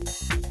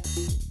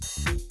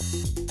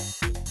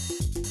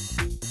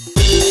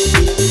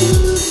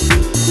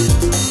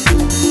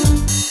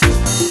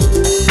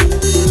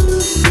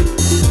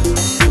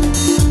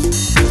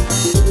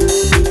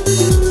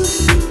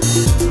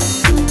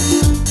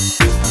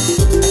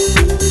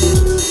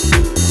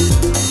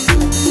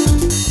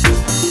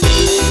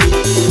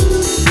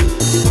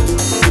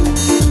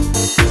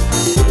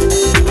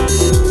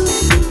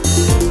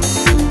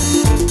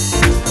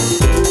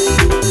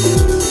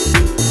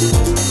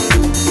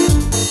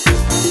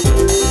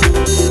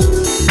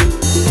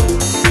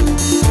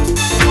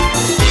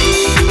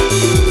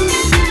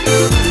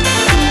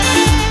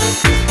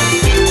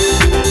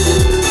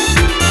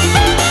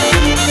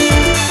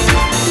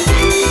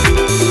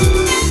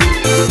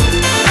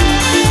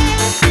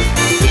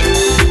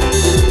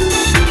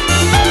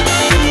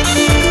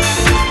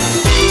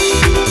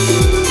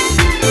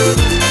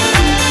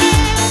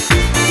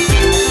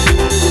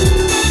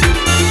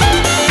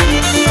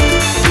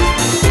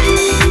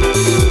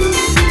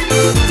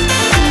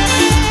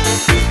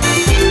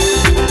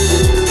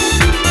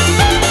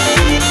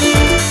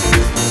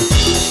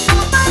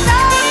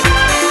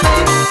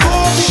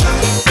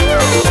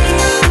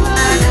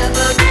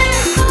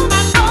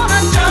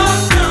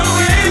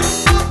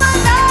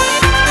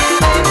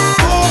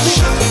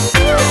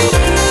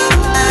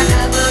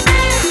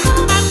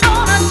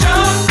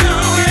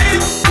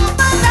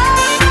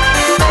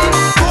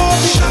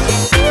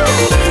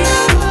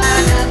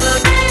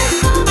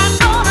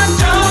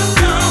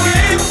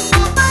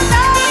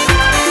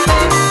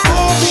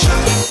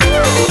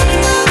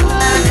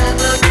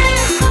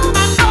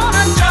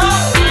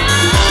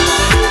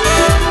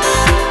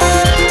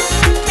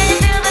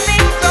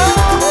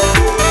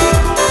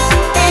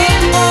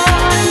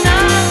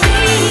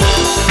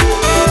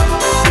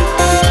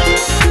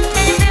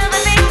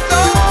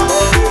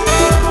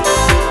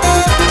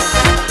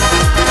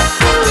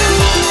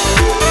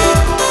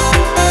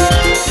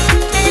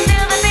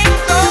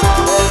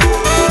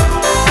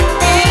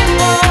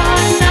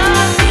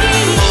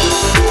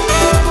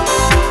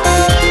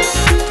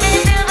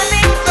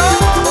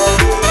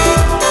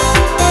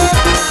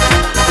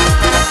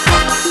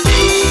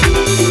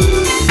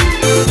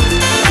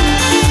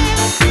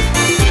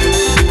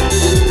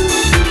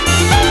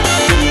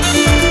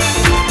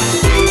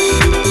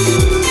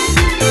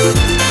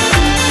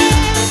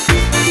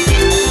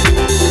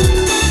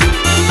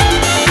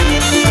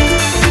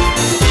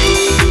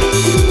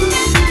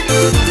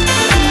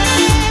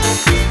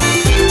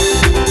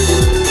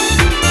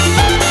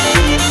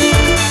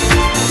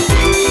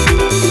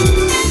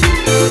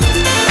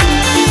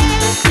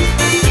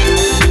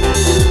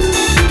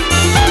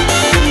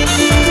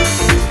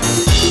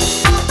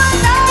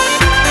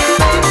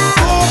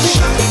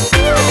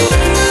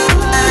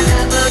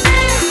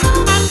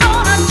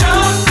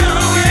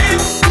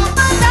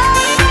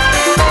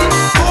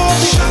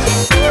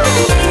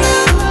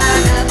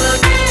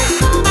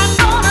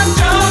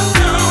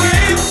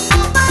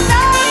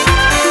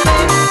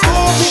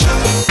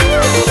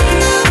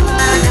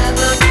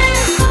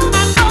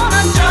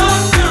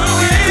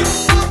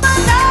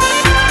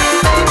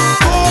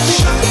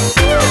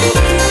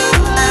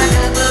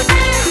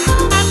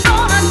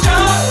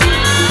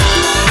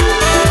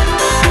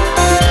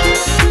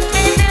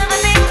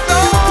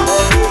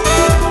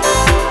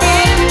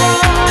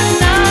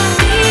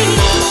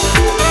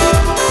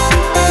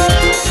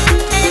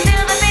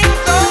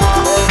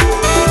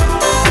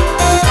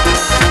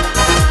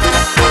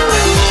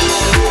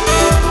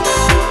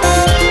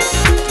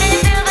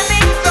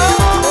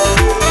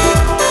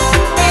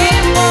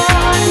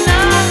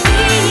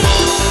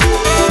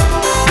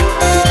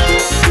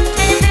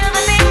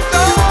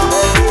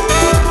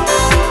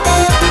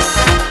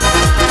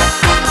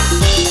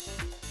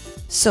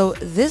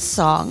 this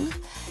song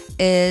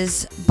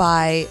is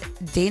by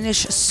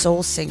Danish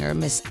soul singer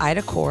Miss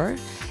Ida Kor,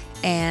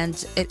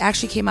 and it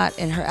actually came out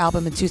in her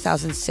album in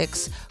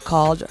 2006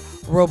 called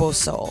Robo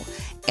Soul.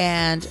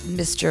 And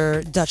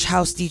Mr. Dutch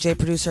house DJ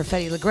producer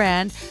Fetty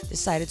Legrand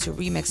decided to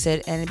remix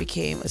it, and it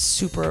became a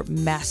super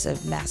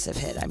massive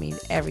hit. I mean,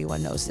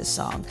 everyone knows this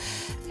song,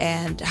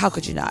 and how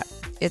could you not?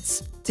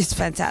 It's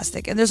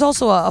fantastic. And there's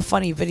also a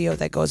funny video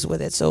that goes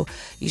with it, so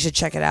you should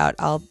check it out.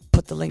 I'll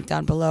put the link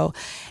down below,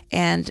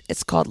 and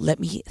it's called Let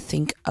Me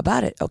Think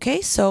About It.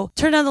 Okay, so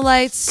turn down the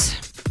lights,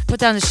 put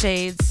down the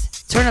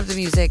shades, turn up the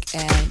music,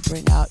 and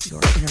bring out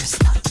your inner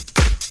slut.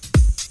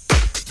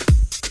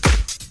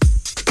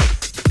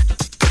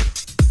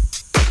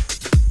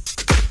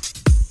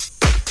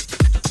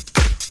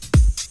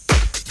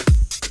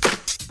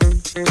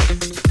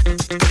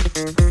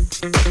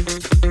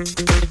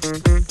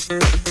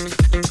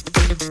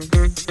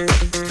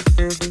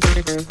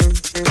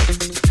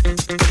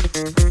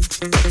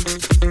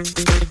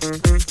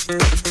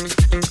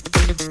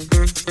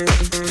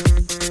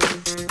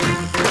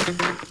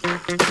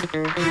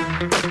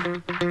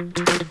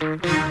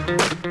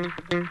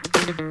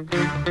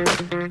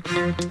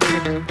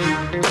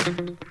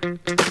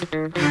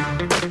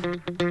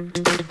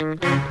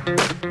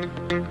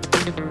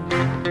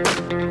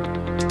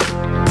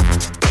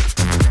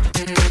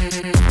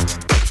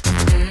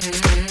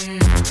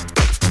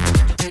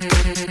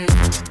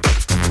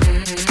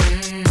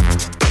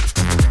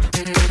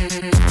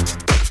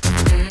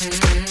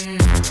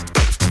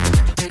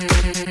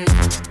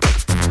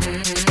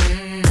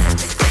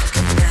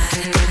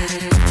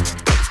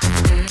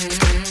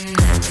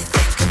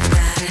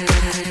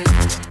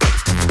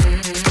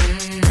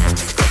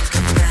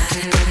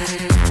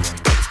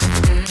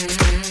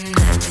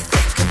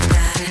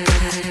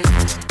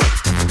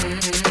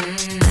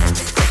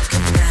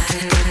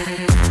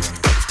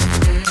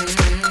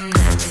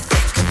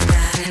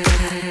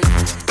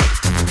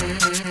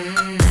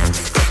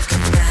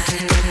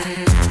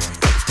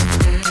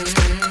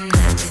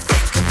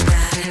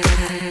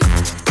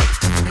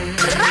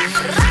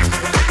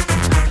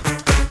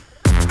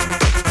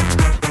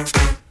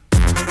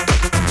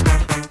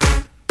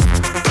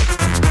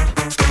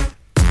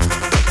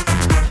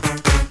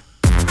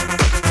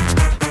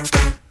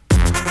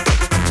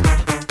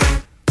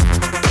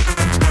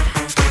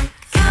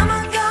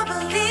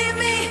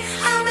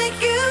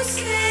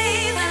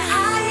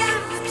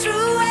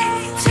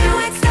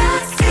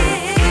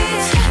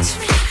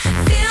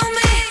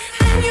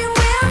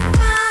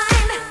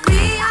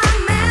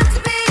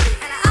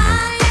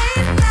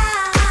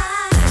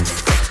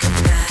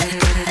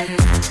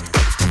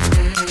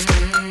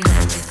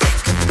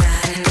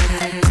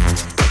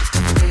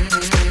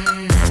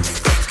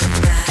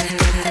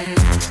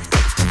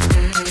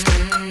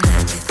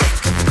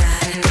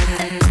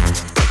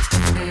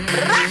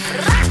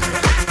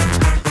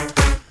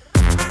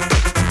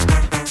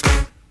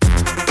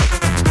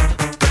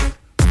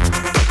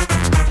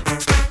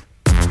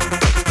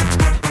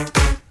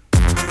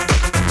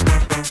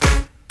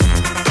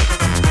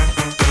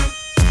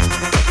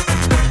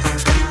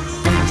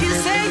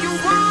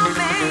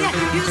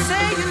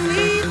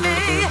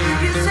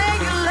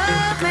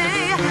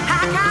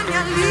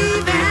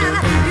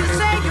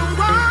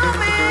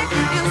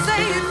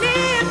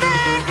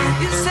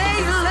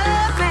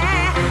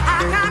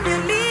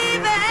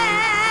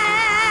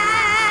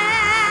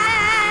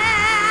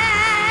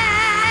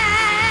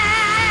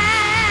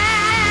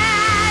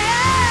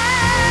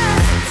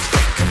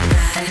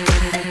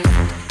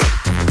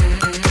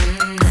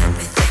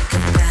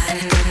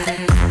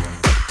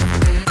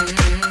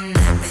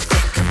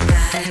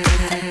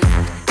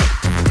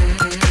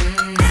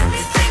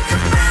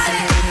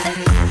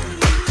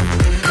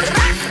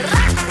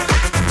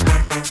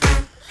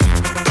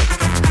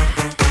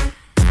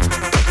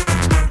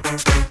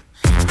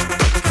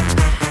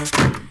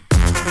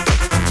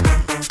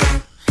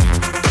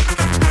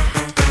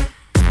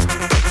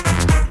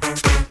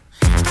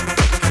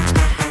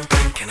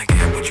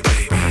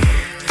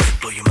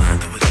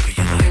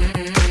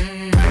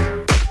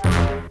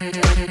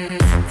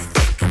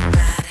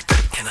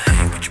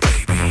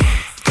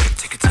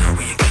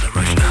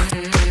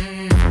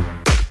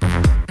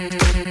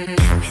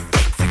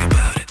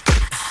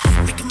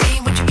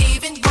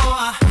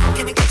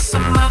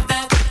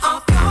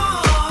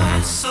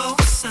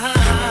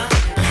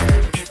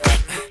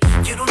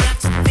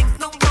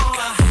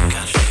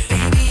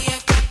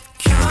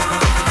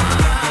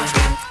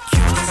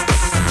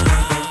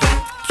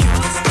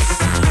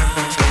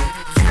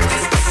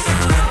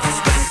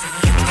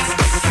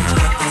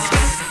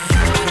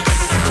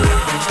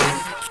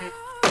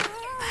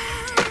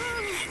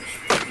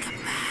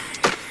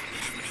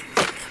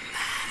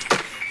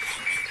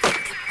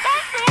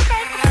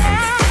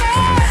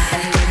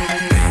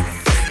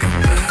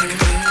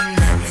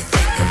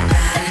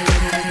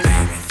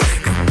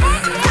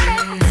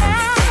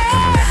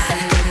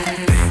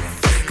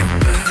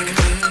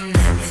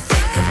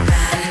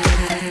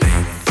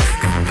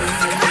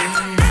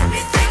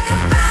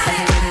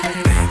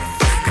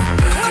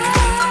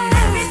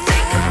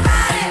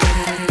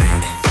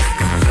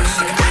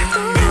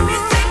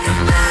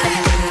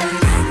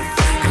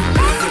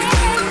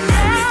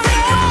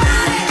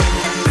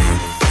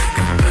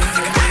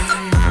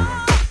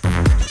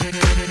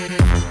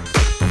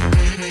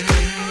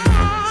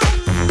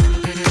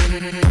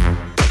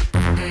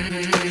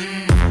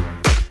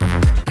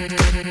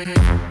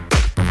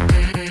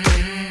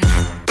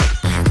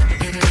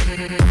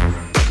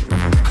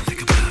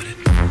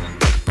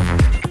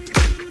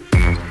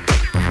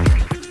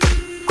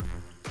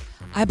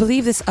 I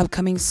believe this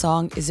upcoming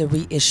song is a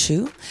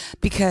reissue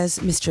because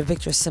Mr.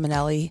 Victor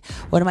Simonelli,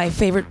 one of my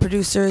favorite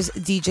producers,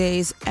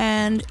 DJs,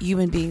 and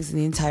human beings in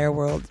the entire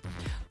world,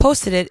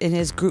 posted it in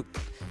his group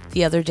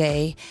the other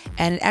day,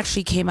 and it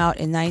actually came out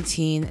in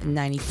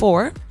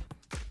 1994.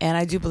 And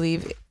I do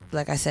believe,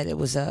 like I said, it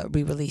was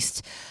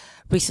re-released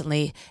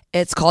recently.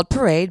 It's called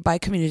Parade by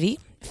Community,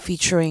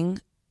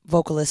 featuring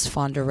vocalist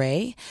Fonda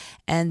Ray,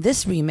 and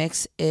this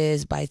remix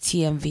is by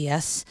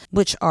TMVS,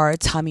 which are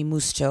Tommy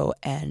Musto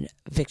and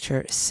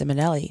Victor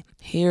Simonelli.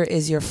 Here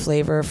is your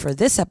flavor for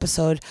this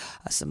episode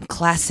of some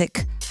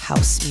classic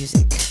house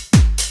music.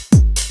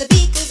 The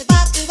beat goes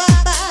about to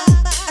ba-ba,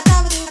 a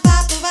drummer goes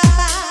about to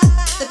ba-ba.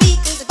 The beat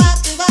goes about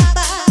to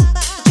ba-ba,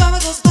 the drummer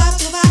goes about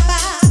to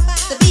ba-ba.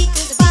 The beat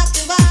goes about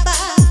to ba-ba,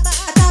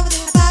 a drummer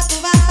goes about to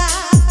ba-ba.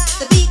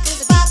 The beat goes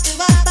about to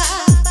ba-ba,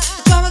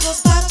 the drummer goes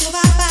about to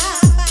ba-ba.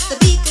 The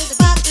beat goes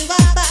about to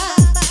ba-ba,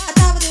 a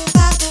drummer goes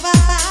about to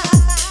ba-ba.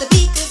 The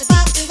beat goes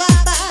about to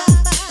ba-ba,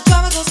 the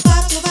drummer goes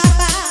about to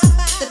ba-ba.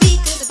 The beat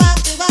goes about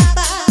to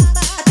ba-ba,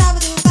 a drummer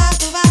goes about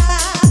to ba-ba.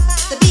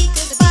 The beat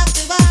goes about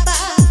to ba-ba,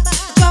 the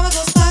drummer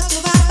goes about to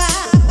ba-ba.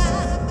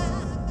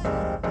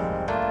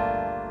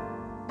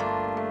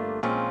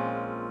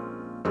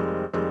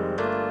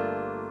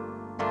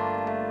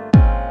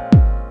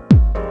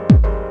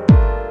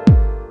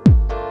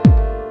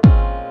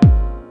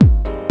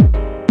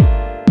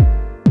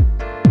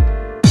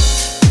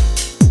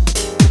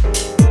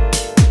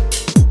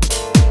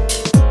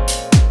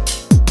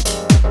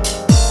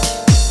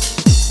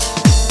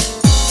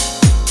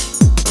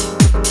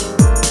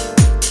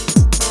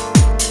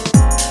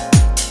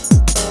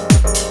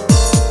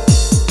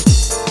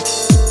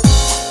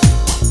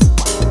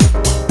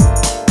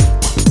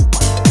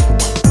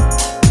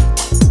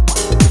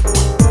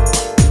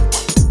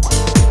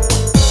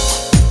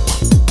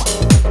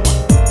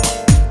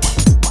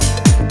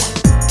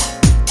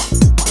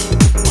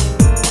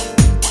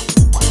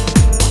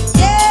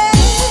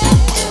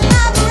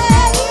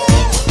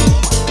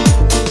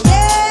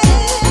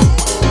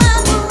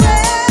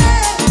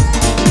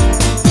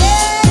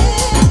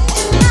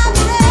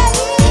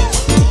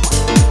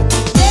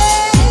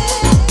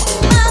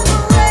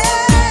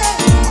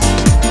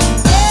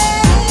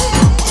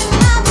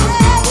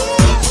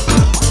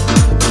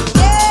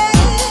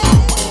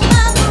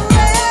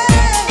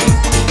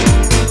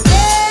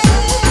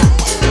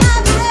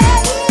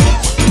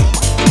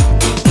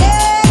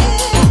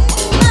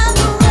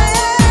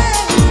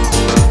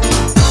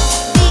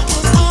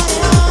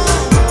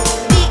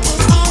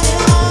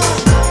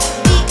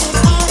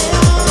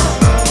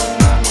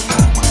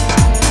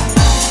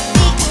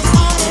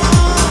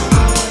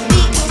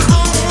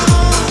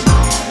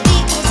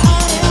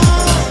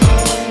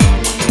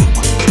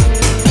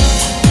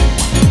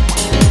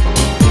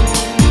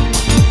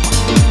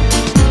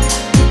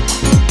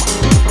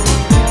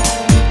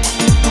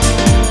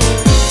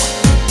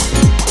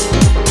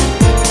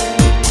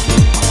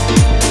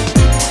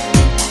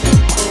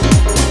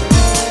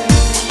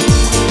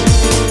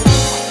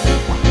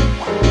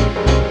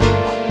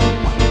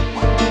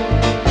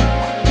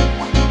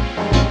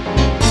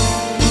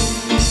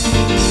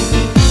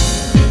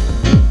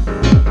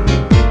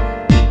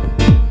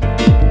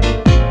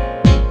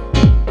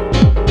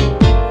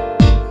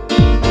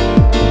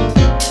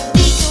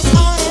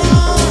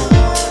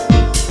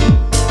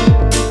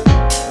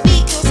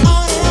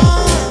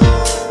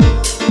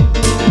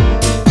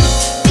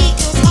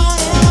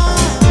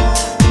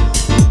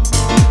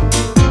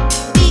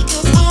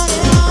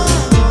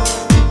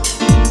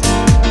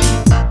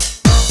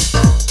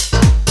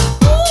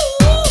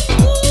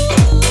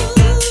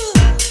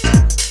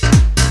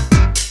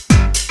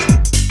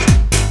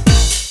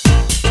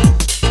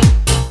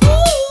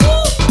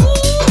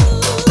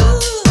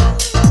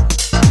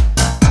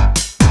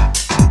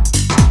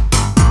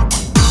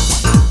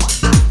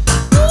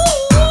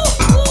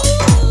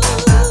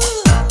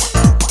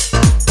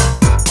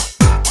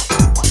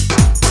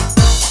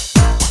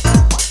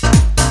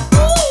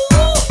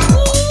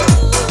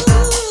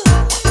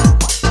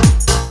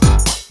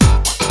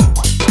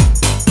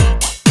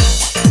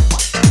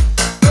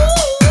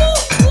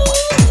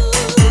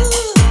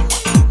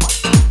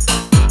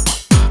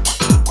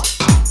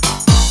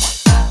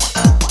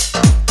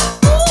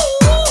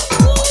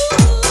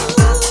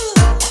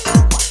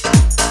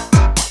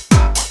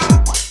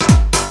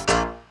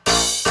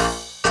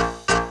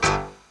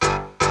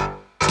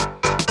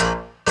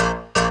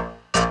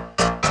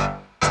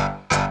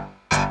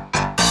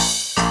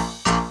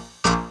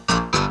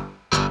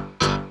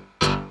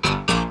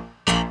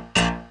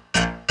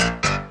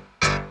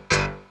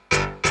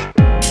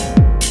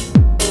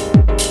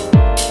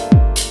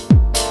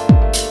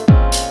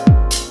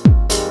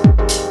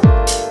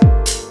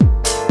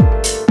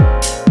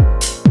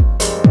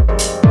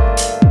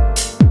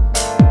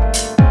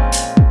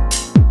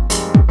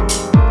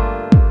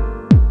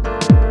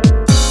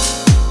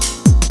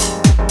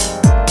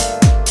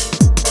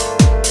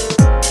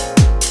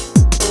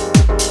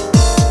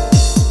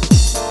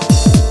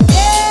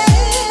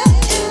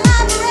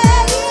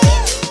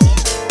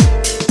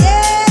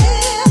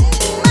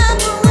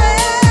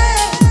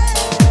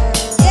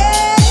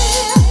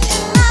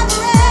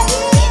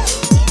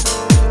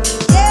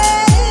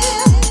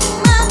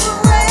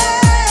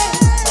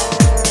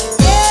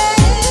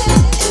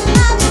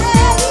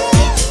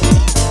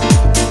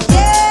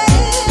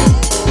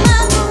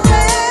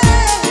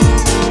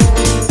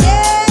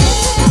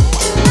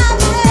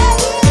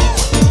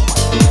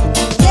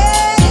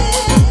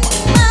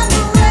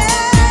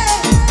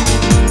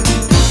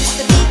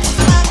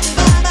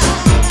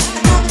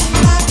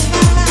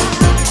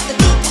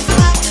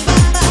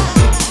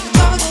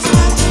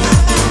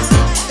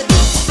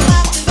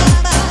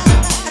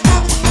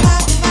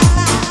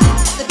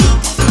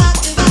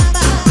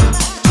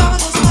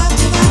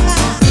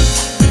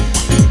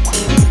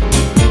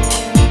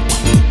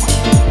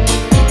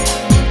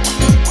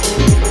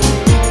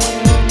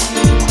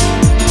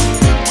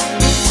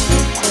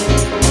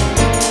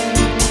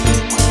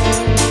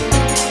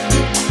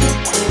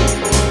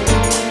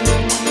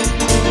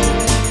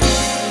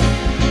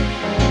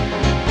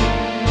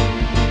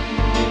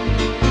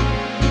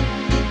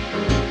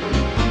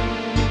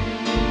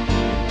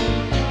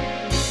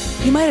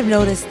 You might have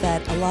noticed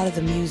that a lot of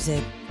the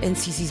music in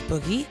CC's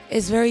Boogie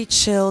is very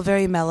chill,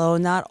 very mellow,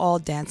 not all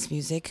dance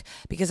music,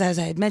 because as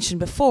I had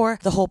mentioned before,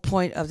 the whole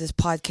point of this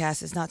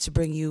podcast is not to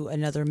bring you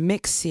another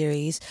mix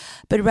series,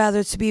 but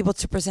rather to be able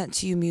to present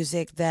to you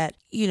music that,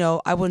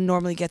 I wouldn't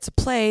normally get to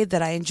play,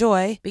 that I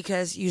enjoy,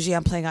 because usually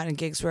I'm playing out in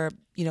gigs where,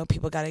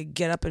 people got to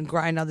get up and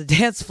grind on the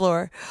dance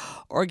floor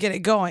or get it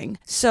going.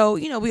 So,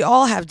 we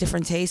all have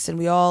different tastes and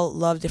we all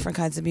love different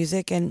kinds of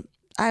music, and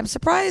I'm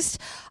surprised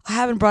I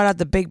haven't brought out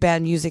the big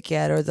band music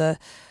yet, or the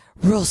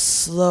real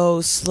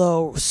slow,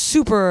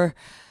 super,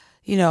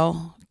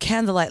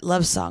 candlelight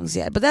love songs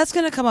yet. But that's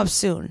going to come up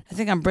soon. I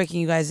think I'm breaking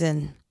you guys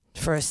in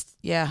first.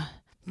 Yeah.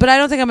 But I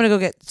don't think I'm going to go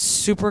get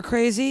super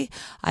crazy.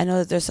 I know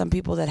that there's some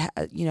people that,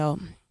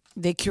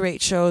 they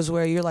curate shows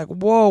where you're like,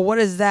 whoa, what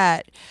is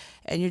that?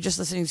 And you're just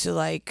listening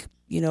to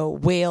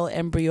whale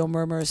embryo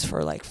murmurs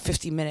for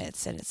 50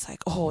 minutes. And it's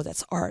like, oh,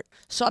 that's art.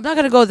 So I'm not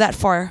going to go that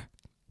far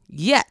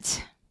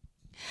yet.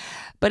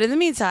 But in the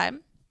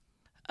meantime,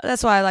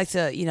 that's why I like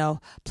to,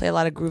 play a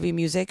lot of groovy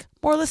music,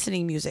 more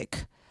listening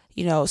music.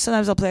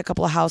 Sometimes I'll play a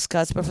couple of house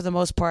cuts, but for the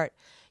most part,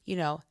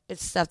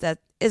 it's stuff that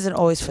isn't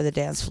always for the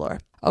dance floor.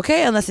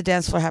 Okay? Unless the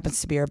dance floor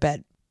happens to be your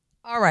bed.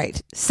 All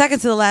right. Second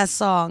to the last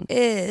song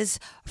is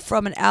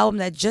from an album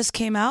that just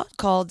came out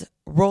called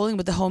Rolling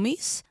with the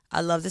Homies.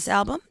 I love this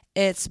album.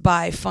 It's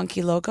by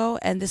Funky Loco,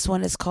 and this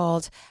one is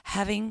called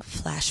Having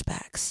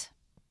Flashbacks.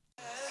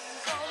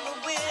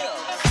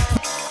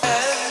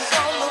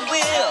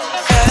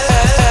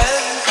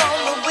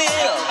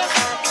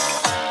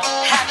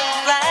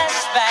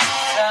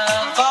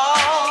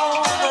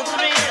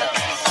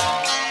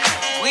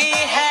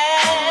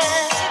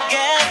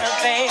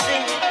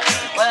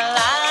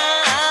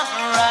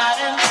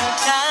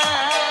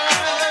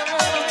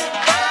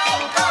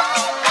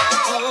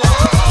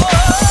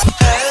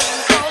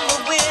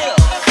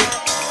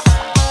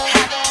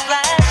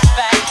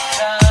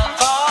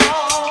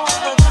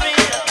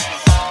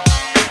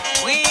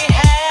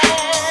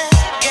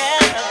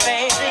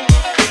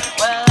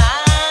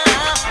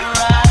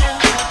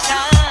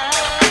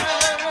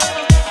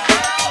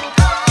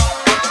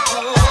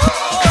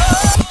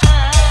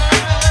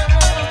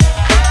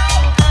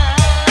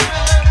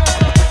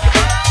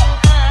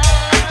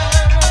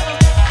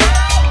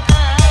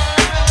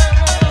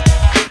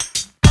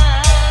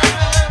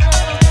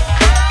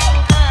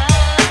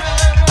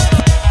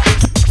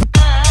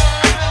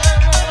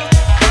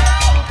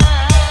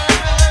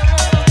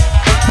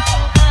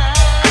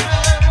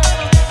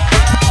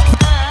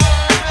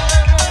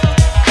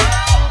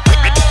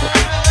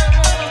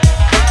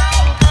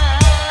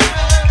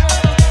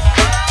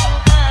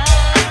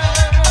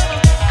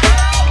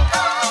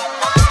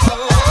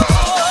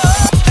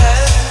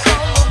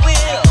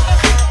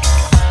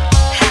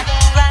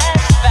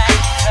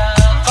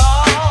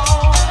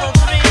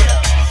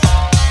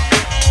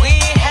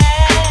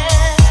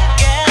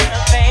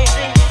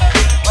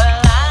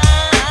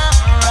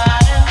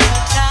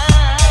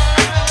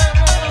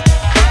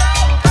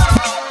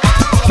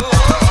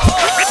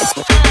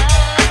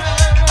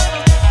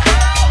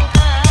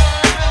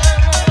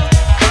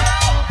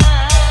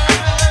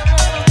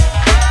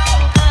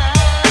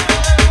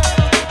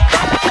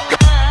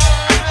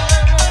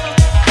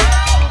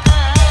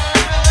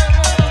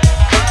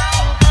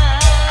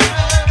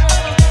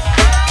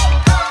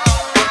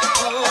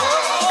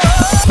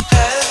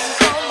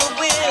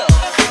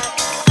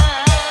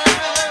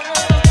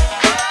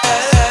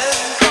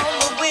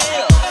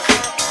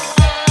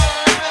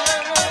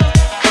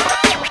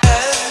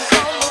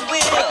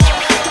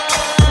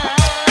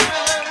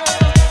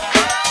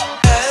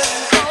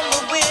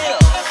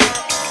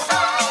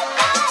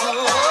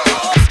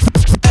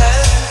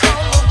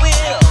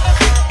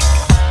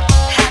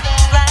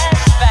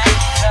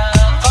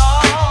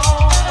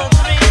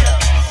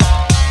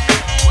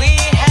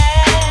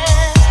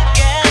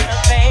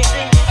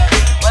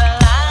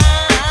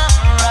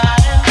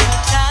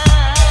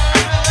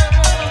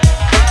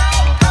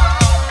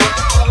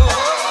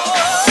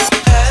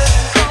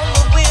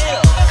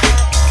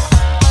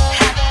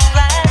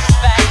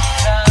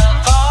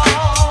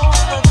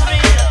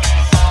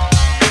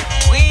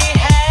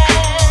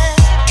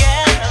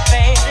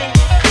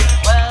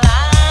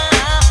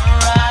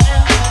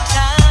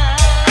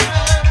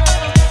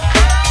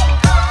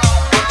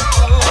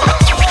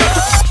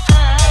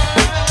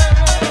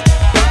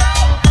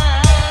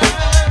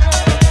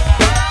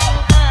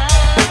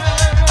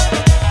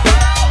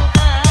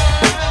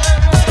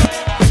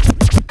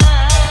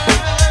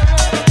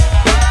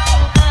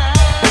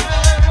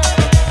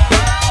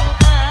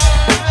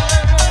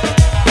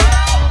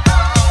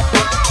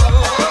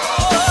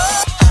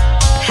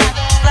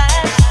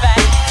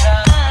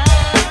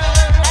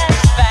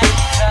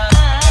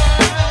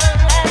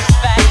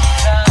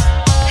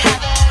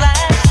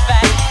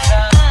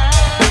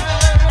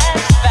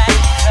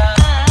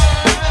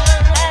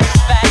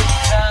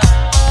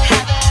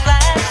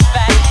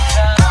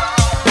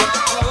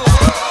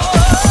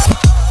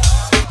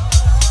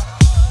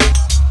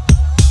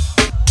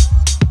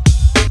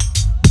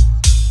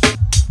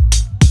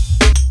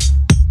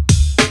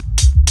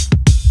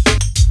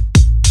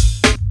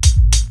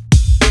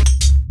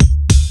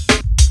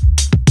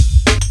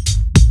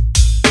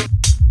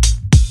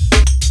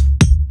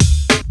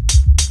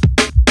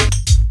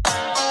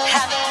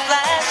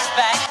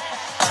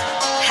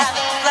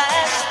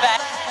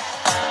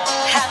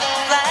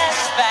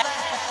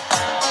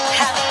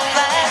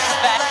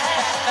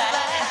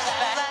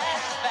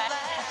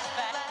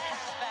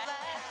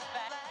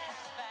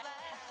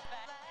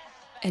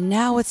 And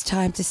now it's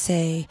time to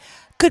say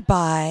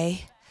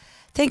goodbye.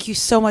 Thank you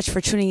so much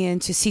for tuning in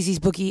to CZ's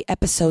Boogie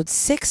episode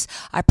 6.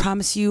 I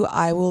promise you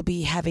I will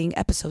be having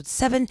episode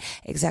 7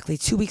 exactly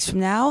 2 weeks from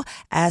now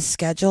as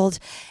scheduled.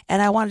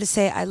 And I wanted to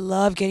say I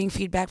love getting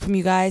feedback from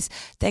you guys.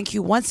 Thank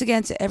you once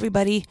again to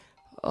everybody.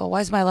 Oh,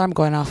 why is my alarm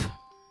going off?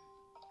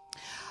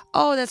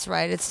 Oh, that's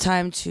right. It's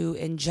time to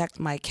inject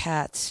my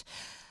cat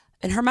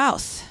in her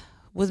mouth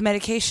with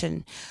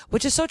medication,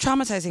 which is so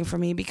traumatizing for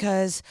me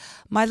because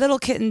my little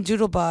kitten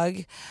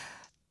Doodlebug,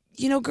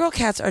 girl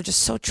cats are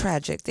just so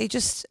tragic. They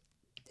just,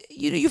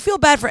 you feel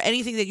bad for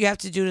anything that you have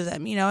to do to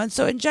them, and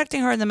so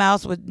injecting her in the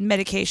mouth with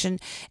medication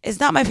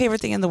is not my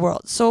favorite thing in the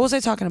world. So what was I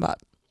talking about?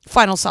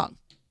 Final song.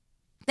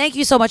 Thank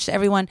you so much to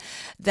everyone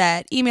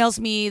that emails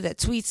me, that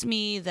tweets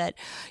me, that,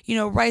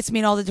 writes me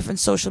in all the different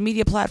social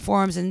media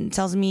platforms and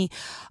tells me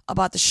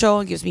about the show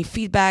and gives me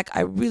feedback. I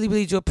really,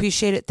 really do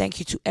appreciate it. Thank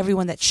you to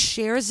everyone that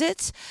shares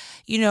it.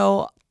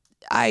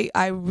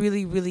 I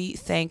really, really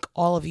thank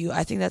all of you.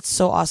 I think that's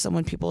so awesome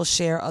when people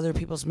share other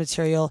people's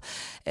material.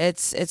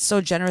 It's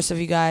so generous of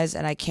you guys,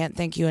 and I can't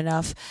thank you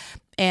enough.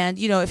 And,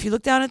 if you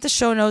look down at the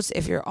show notes,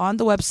 if you're on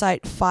the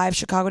website,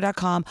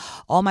 5chicago.com,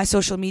 all my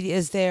social media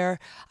is there.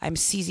 I'm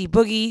CZ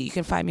Boogie. You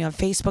can find me on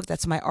Facebook.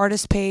 That's my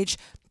artist page,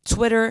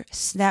 Twitter,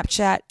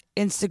 Snapchat,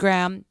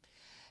 Instagram,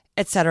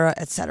 etc.,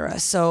 etc.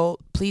 So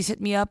please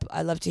hit me up.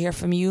 I love to hear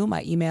from you.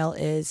 My email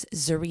is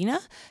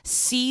Czarina,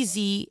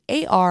 CZARINA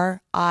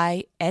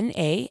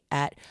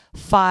at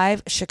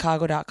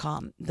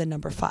 5chicago.com, the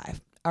number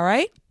 5. All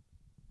right?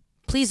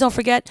 Please don't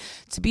forget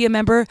to be a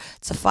member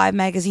to 5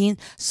 Magazine.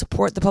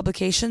 Support the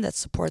publication that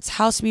supports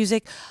house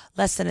music.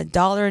 Less than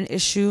 $1 an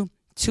issue,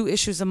 2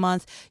 issues a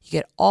month. You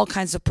get all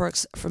kinds of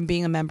perks from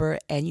being a member,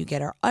 and you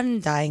get our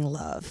undying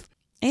love.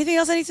 Anything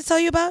else I need to tell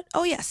you about?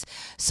 Oh, yes.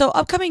 So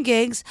upcoming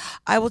gigs,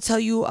 I will tell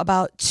you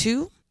about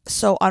 2.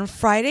 So on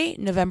Friday,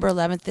 November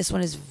 11th, this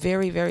one is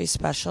very, very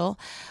special.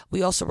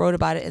 We also wrote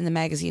about it in the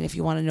magazine if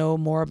you want to know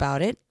more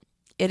about it.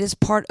 It is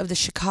part of the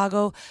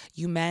Chicago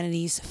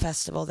Humanities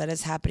Festival that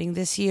is happening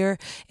this year.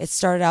 It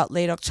started out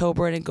late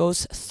October and it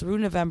goes through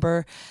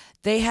November.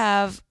 They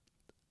have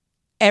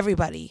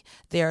everybody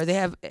there. They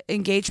have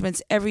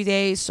engagements every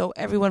day. So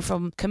everyone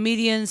from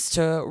comedians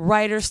to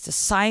writers to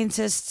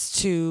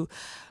scientists to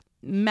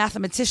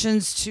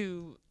mathematicians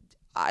to,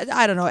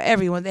 I don't know,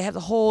 everyone. They have the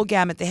whole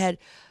gamut. They had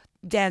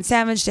Dan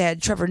Savage, they had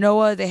Trevor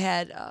Noah, they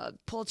had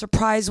Pulitzer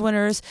Prize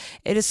winners.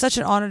 It is such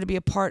an honor to be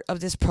a part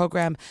of this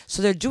program.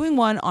 So they're doing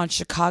one on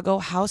Chicago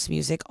house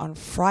music on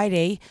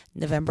Friday,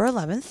 November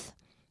 11th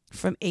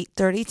from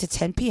 8:30 to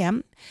 10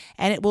 p.m.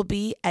 And it will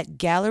be at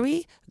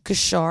Gallery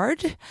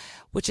Gouchard,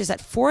 which is at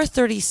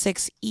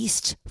 436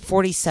 East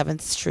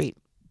 47th Street.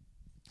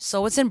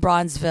 So it's in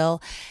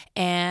Bronzeville,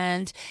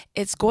 and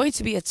it's going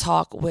to be a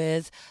talk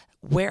with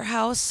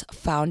Warehouse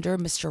founder,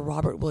 Mr.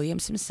 Robert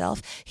Williams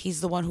himself.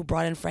 He's the one who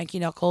brought in Frankie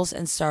Knuckles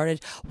and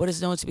started what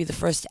is known to be the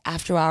first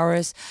after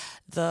hours,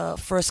 the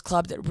first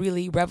club that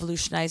really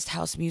revolutionized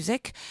house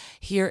music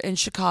here in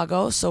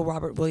Chicago. So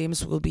Robert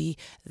Williams will be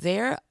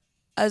there,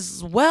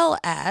 as well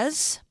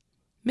as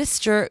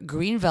Mr.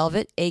 Green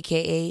Velvet,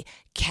 a.k.a.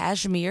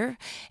 Cashmere,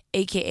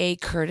 a.k.a.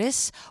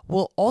 Curtis,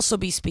 will also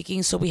be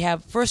speaking. So we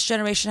have first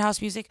generation house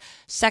music,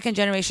 second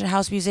generation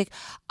house music.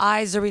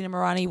 I, Czarina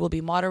Mirani, will be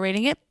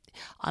moderating it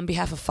on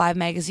behalf of 5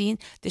 Magazine.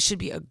 This should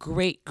be a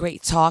great,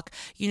 great talk.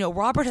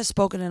 Robert has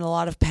spoken in a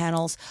lot of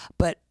panels,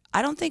 but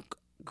I don't think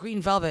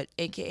Green Velvet,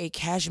 aka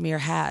Cashmere,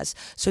 has.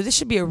 So this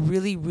should be a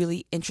really,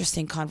 really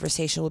interesting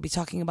conversation. We'll be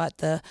talking about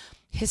the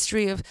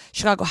history of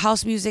Chicago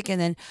house music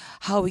and then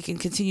how we can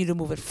continue to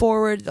move it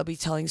forward. They'll be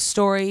telling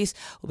stories.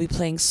 We'll be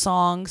playing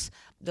songs.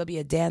 There'll be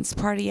a dance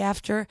party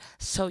after.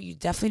 So you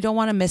definitely don't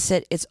want to miss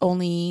it. It's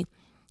only...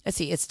 Let's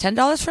see, it's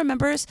 $10 for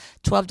members,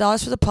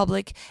 $12 for the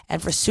public,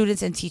 and for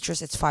students and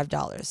teachers, it's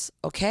 $5.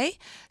 Okay?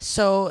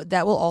 So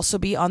that will also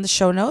be on the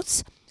show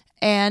notes.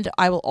 And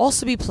I will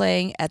also be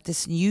playing at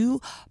this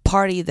new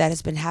party that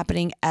has been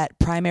happening at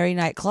Primary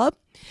Nightclub,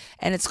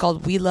 and it's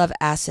called We Love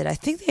Acid. I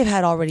think they've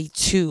had already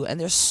 2, and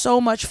they're so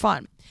much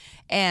fun.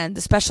 And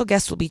the special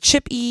guests will be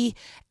Chip E,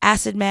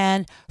 Acid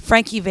Man,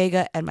 Frankie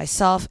Vega, and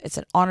myself. It's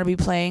an honor to be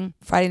playing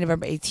Friday,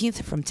 November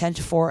 18th from 10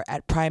 to 4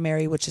 at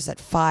Primary, which is at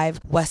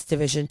 5 West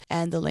Division.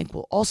 And the link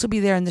will also be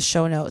there in the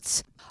show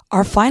notes.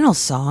 Our final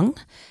song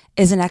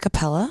is an a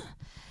cappella.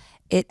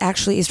 It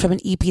actually is from an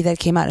EP that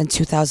came out in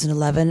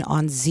 2011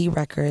 on Z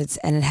Records,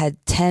 and it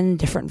had 10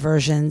 different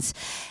versions,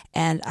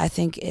 and I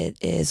think it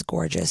is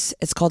gorgeous.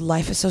 It's called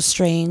Life is So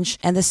Strange,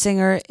 and the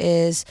singer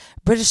is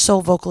British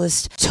soul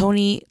vocalist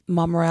Tony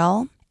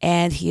Momrell,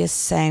 and he has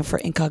sang for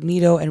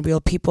Incognito and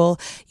Real People.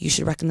 You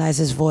should recognize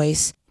his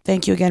voice.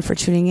 Thank you again for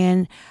tuning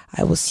in.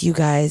 I will see you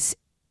guys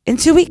in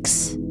 2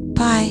 weeks.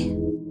 Bye.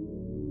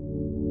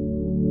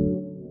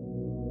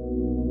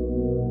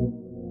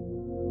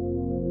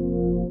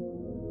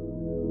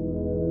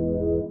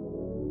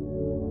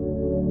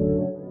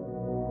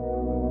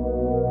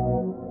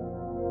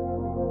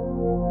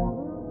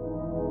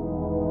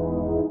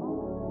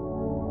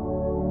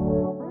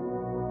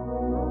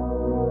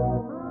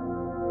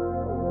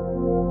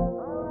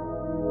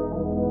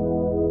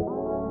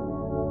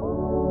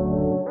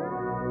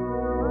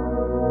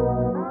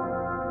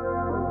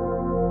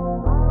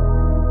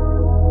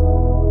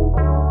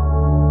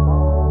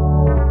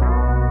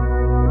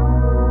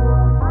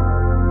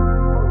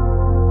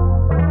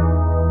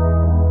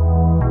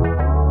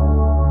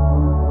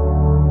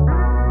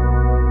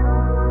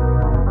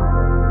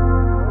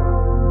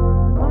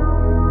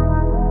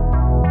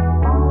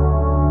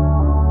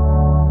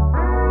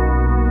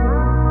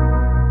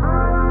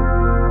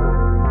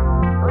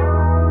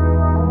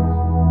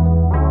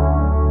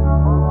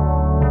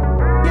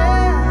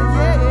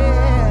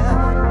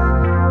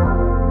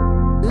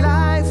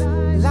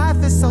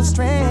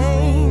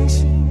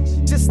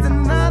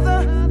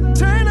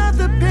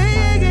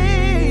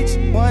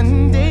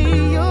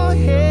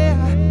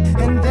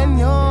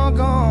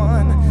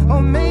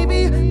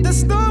 the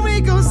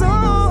story goes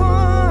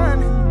on.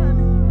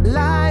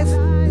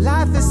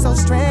 Life is so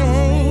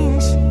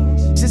strange.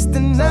 Just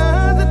another